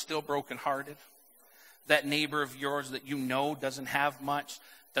brokenhearted are still brokenhearted. That neighbor of yours that you know doesn't have much,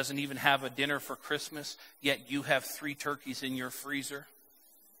 doesn't even have a dinner for Christmas, yet you have 3 turkeys in your freezer.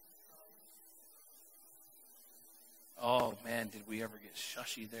 Oh man, did we ever get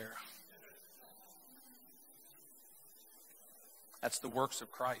shushy there? That's the works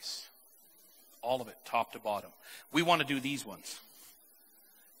of Christ. All of it, top to bottom. We want to do these ones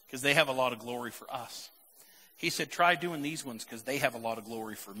because they have a lot of glory for us. He said, try doing these ones because they have a lot of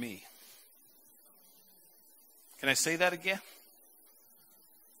glory for me. Can I say that again?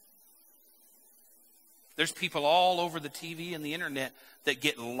 There's people all over the TV and the internet that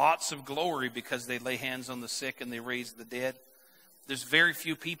get lots of glory because they lay hands on the sick and they raise the dead. There's very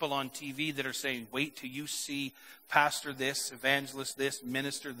few people on TV that are saying, wait till you see pastor this, evangelist this,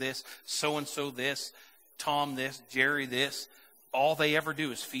 minister this, so-and-so this, Tom this, Jerry this. All they ever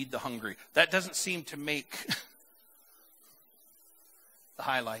do is feed the hungry. That doesn't seem to make the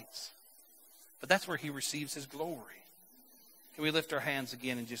highlights. But that's where he receives his glory. Can we lift our hands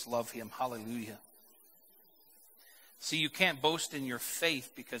again and just love him? Hallelujah. See, you can't boast in your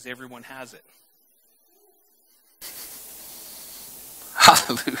faith because everyone has it.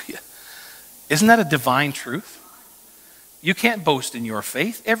 Hallelujah. Isn't that a divine truth? You can't boast in your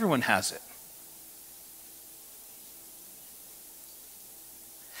faith. Everyone has it.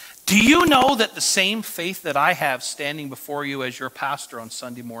 Do you know that the same faith that I have standing before you as your pastor on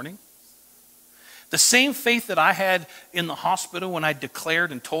Sunday morning, the same faith that I had in the hospital when I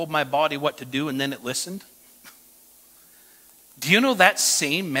declared and told my body what to do and then it listened, do you know that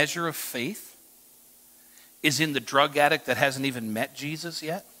same measure of faith is in the drug addict that hasn't even met Jesus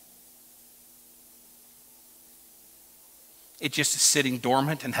yet? It just is sitting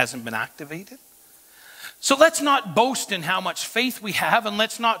dormant and hasn't been activated. So let's not boast in how much faith we have, and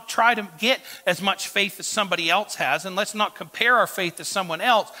let's not try to get as much faith as somebody else has, and let's not compare our faith to someone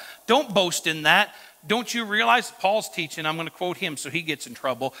else. Don't boast in that. Don't you realize, Paul's teaching, I'm going to quote him so he gets in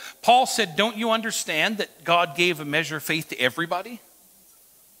trouble. Paul said, don't you understand that God gave a measure of faith to everybody?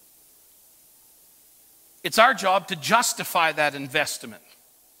 It's our job to justify that investment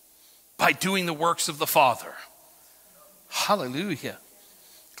by doing the works of the Father. Hallelujah.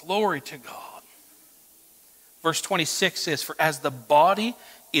 Glory to God. Verse 26 says, for as the body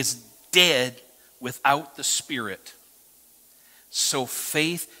is dead without the spirit, so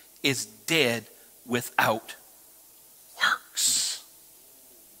faith is dead without works.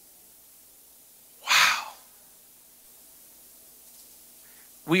 Wow.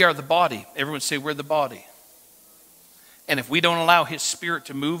 We are the body. Everyone say we're the body. And if we don't allow his spirit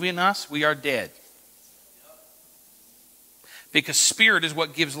to move in us, we are dead. Because spirit is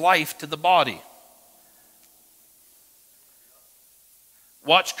what gives life to the body.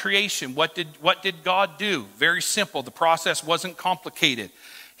 Watch creation. What did God do? Very simple. The process wasn't complicated.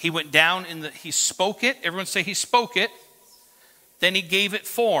 He went down he spoke it. Everyone say he spoke it. Then he gave it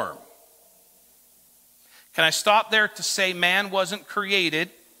form. Can I stop there to say man wasn't created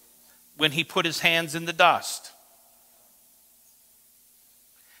when he put his hands in the dust?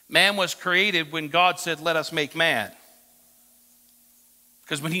 Man was created when God said, let us make man.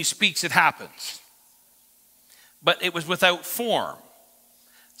 Because when he speaks, it happens. But it was without form.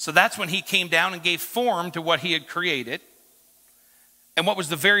 So that's when he came down and gave form to what he had created. And what was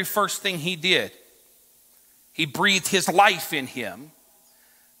the very first thing he did? He breathed his life in him,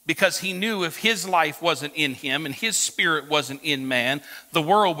 because he knew if his life wasn't in him and his spirit wasn't in man, the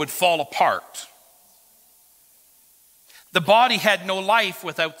world would fall apart. The body had no life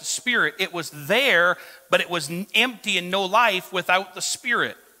without the spirit. It was there, but it was empty and no life without the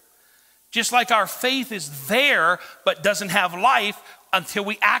spirit. Just like our faith is there, but doesn't have life until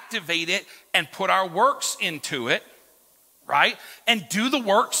we activate it and put our works into it, right? And do the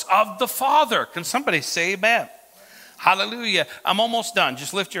works of the Father. Can somebody say amen? Hallelujah. I'm almost done.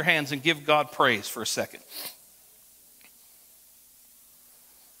 Just lift your hands and give God praise for a second.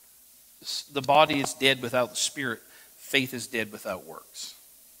 The body is dead without the spirit. Faith is dead without works.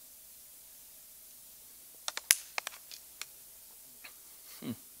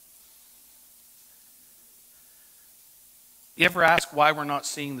 You ever ask why we're not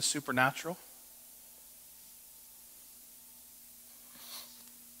seeing the supernatural?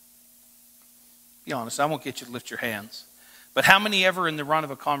 Be honest, I won't get you to lift your hands. But how many ever in the run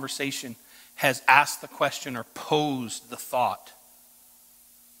of a conversation has asked the question or posed the thought,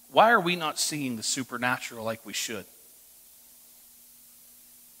 why are we not seeing the supernatural like we should?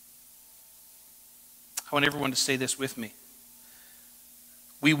 I want everyone to say this with me.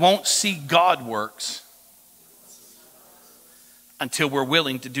 We won't see God works until we're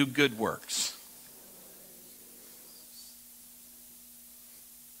willing to do good works.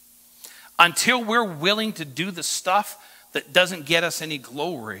 Until we're willing to do the stuff that doesn't get us any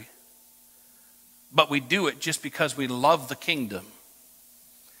glory, but we do it just because we love the kingdom,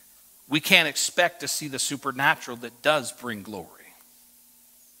 we can't expect to see the supernatural that does bring glory.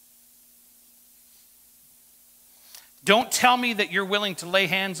 Don't tell me that you're willing to lay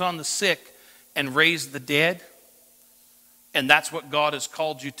hands on the sick and raise the dead, and that's what God has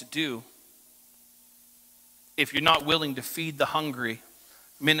called you to do, if you're not willing to feed the hungry,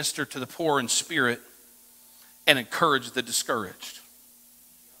 minister to the poor in spirit, and encourage the discouraged.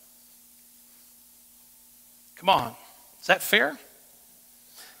 Come on. Is that fair?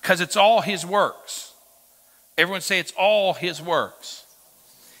 Because it's all his works. Everyone say it's all his works.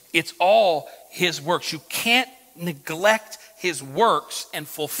 It's all his works. You can't neglect his works and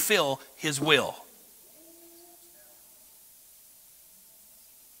fulfill his will.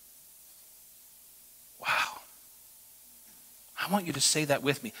 Wow. I want you to say that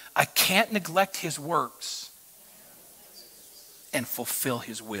with me. I can't neglect his works and fulfill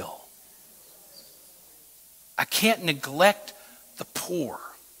his will. I can't neglect the poor.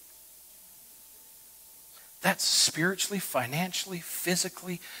 That's spiritually, financially,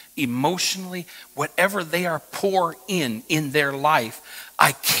 physically, emotionally, whatever they are poor in their life.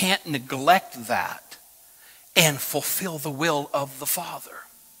 I can't neglect that and fulfill the will of the Father.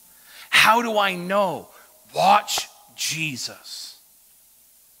 How do I know? Watch Jesus.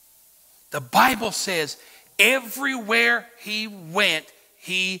 The Bible says everywhere he went,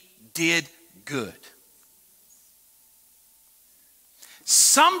 he did good.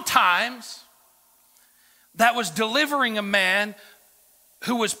 Sometimes that was delivering a man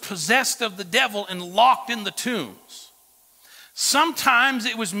who was possessed of the devil and locked in the tombs. Sometimes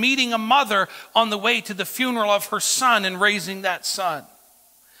it was meeting a mother on the way to the funeral of her son and raising that son.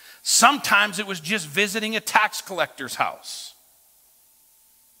 Sometimes it was just visiting a tax collector's house.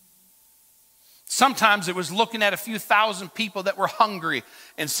 Sometimes it was looking at a few thousand people that were hungry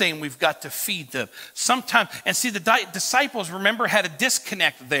and saying, we've got to feed them. Sometimes, and see, the disciples, remember, had a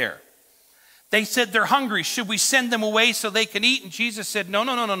disconnect there. They said they're hungry. Should we send them away so they can eat? And Jesus said,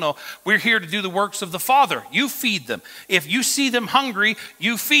 no. We're here to do the works of the Father. You feed them. If you see them hungry,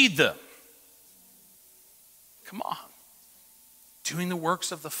 you feed them. Come on. Doing the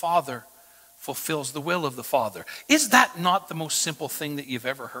works of the Father fulfills the will of the Father. Is that not the most simple thing that you've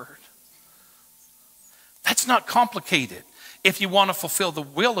ever heard? That's not complicated. If you want to fulfill the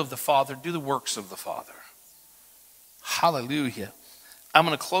will of the Father, do the works of the Father. Hallelujah. I'm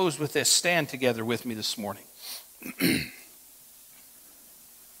going to close with this. Stand together with me this morning. I'm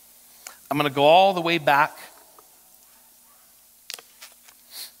going to go all the way back.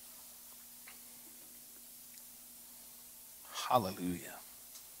 Hallelujah.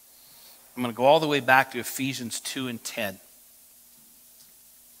 I'm going to go all the way back to Ephesians 2 and 10.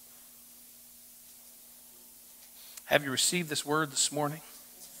 Have you received this word this morning?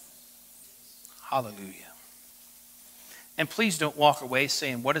 Hallelujah. And please don't walk away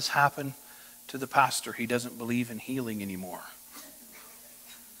saying, what has happened to the pastor? He doesn't believe in healing anymore.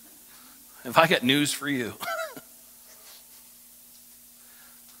 Have I got news for you?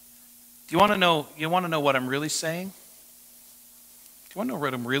 Do you want to know? You want to know what I'm really saying? Do you want to know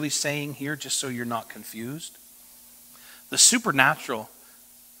what I'm really saying here, just so you're not confused? The supernatural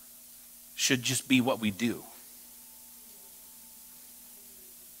should just be what we do.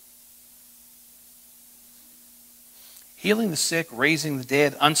 Healing the sick, raising the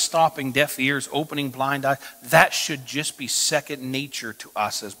dead, unstopping deaf ears, opening blind eyes, that should just be second nature to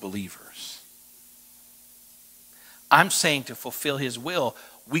us as believers. I'm saying to fulfill his will,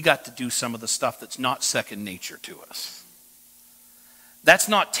 we got to do some of the stuff that's not second nature to us. That's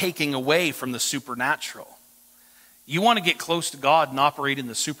not taking away from the supernatural. You want to get close to God and operate in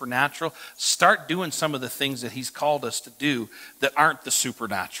the supernatural, start doing some of the things that he's called us to do that aren't the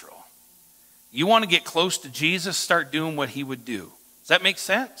supernatural. You want to get close to Jesus, start doing what he would do. Does that make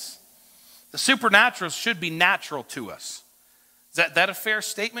sense? The supernatural should be natural to us. Is that a fair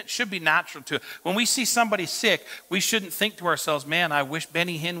statement? Should be natural to us. When we see somebody sick, we shouldn't think to ourselves, man, I wish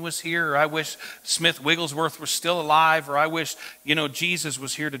Benny Hinn was here, or I wish Smith Wigglesworth was still alive, or I wish, Jesus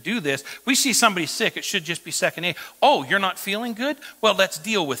was here to do this. We see somebody sick, it should just be second nature. Oh, you're not feeling good? Well, let's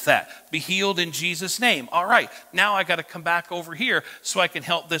deal with that. Be healed in Jesus' name. All right, now I got to come back over here so I can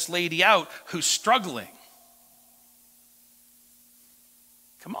help this lady out who's struggling.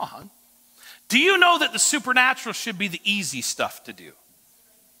 Come on. Do you know that the supernatural should be the easy stuff to do?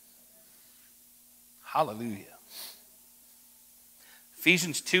 Hallelujah.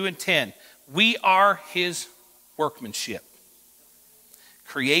 Ephesians 2:10. We are his workmanship.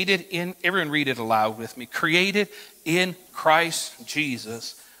 Created in, everyone read it aloud with me. Created in Christ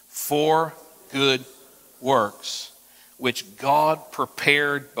Jesus for good works, which God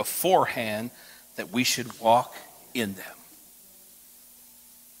prepared beforehand that we should walk in them.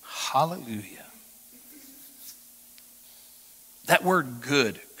 Hallelujah. That word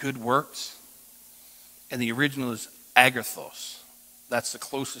good works, and the original is agathos. That's the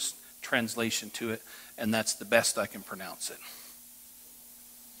closest translation to it, and that's the best I can pronounce it.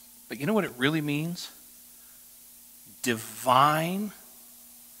 But you know what it really means? Divine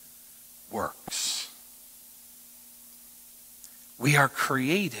works. We are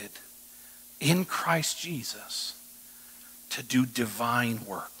created in Christ Jesus to do divine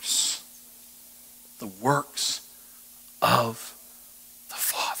works. The works of the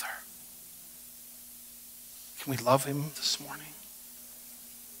Father. Can we love him this morning?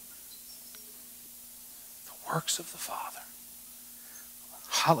 The works of the Father.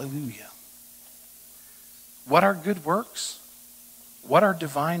 Hallelujah. What are good works? What are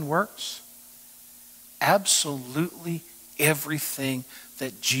divine works? Absolutely everything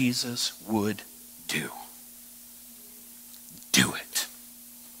that Jesus would do. Do it.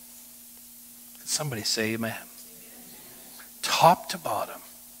 Can somebody say amen? Top to bottom.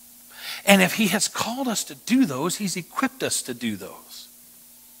 And if he has called us to do those, he's equipped us to do those.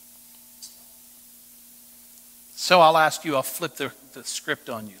 So I'll ask you, I'll flip the script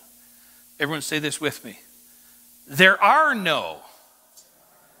on you. Everyone say this with me. There are no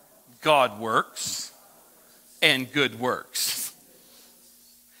God works and good works.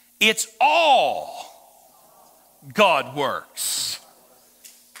 It's all God works.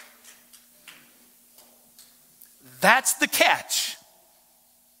 That's the catch.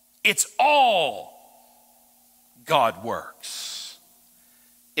 It's all God works.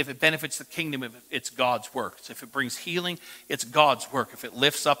 If it benefits the kingdom, it's God's work. If it brings healing, it's God's work. If it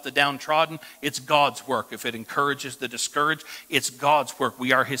lifts up the downtrodden, it's God's work. If it encourages the discouraged, it's God's work.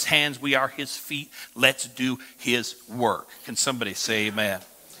 We are his hands, we are his feet. Let's do his work. Can somebody say amen?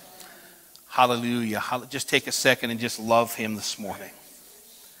 Hallelujah. Just take a second and just love him this morning.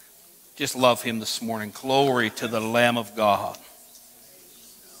 Just love him this morning. Glory to the Lamb of God.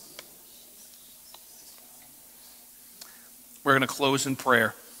 We're going to close in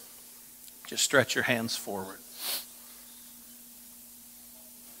prayer. Just stretch your hands forward.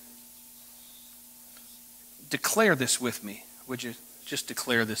 Declare this with me. Would you just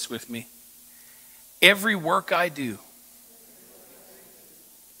declare this with me? Every work I do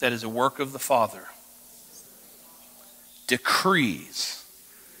that is a work of the Father decrees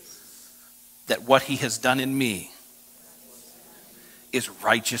that what he has done in me is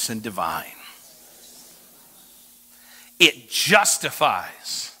righteous and divine. It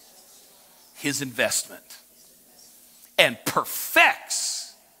justifies his investment and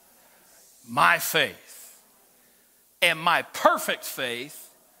perfects my faith. And my perfect faith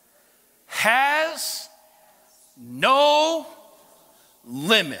has no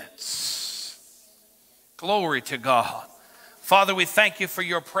limits. Glory to God. Father, we thank you for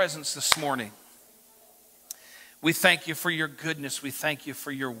your presence this morning. We thank you for your goodness. We thank you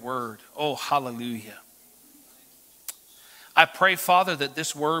for your word. Oh, hallelujah. I pray, Father, that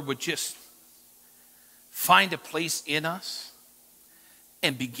this word would just find a place in us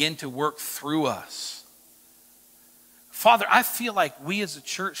and begin to work through us. Father, I feel like we as a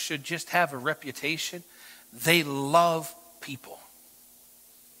church should just have a reputation. They love people.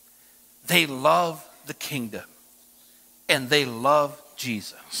 They love the kingdom. and they love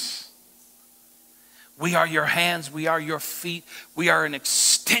Jesus. We are your hands. We are your feet. We are an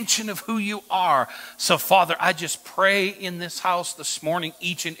extension of who you are. So, Father, I just pray in this house this morning,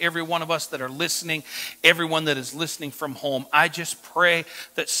 each and every one of us that are listening, everyone that is listening from home, I just pray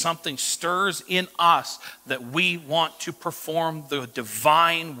that something stirs in us, that we want to perform the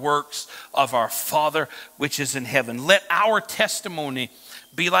divine works of our Father which is in heaven. Let our testimony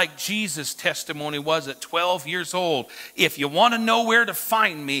be like Jesus' testimony was at 12 years old. If you want to know where to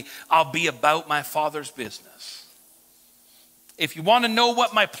find me, I'll be about my Father's business. If you want to know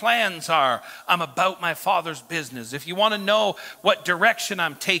what my plans are, I'm about my Father's business. If you want to know what direction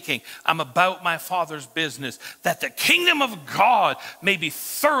I'm taking, I'm about my Father's business. That the kingdom of God may be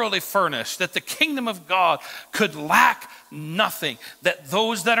thoroughly furnished, that the kingdom of God could lack nothing, that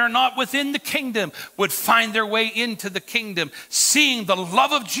those that are not within the kingdom would find their way into the kingdom, seeing the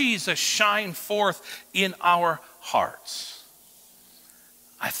love of Jesus shine forth in our hearts.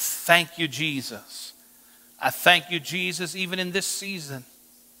 I thank you, Jesus. I thank you, Jesus, even in this season.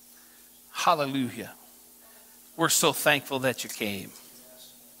 Hallelujah. We're so thankful that you came.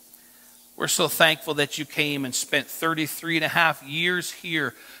 We're so thankful that you came and spent 33 and a half years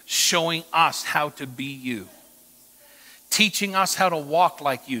here showing us how to be you. Teaching us how to walk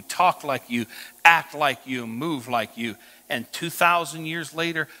like you, talk like you, act like you, move like you. And 2,000 years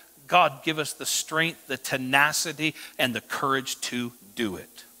later, God give us the strength, the tenacity, and the courage to do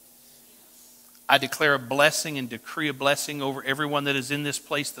it. I declare a blessing and decree a blessing over everyone that is in this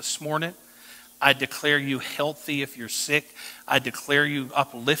place this morning. I declare you healthy if you're sick. I declare you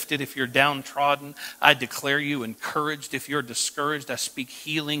uplifted if you're downtrodden. I declare you encouraged if you're discouraged. I speak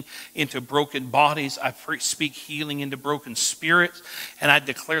healing into broken bodies. I speak healing into broken spirits. And I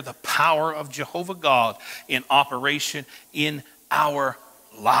declare the power of Jehovah God in operation in our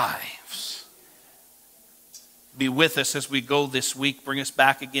lives. Be with us as we go this week. Bring us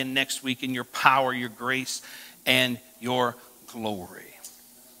back again next week in your power, your grace, and your glory.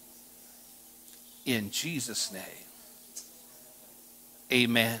 In Jesus' name,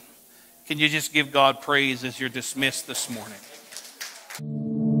 amen. Can you just give God praise as you're dismissed this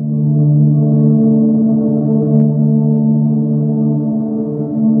morning?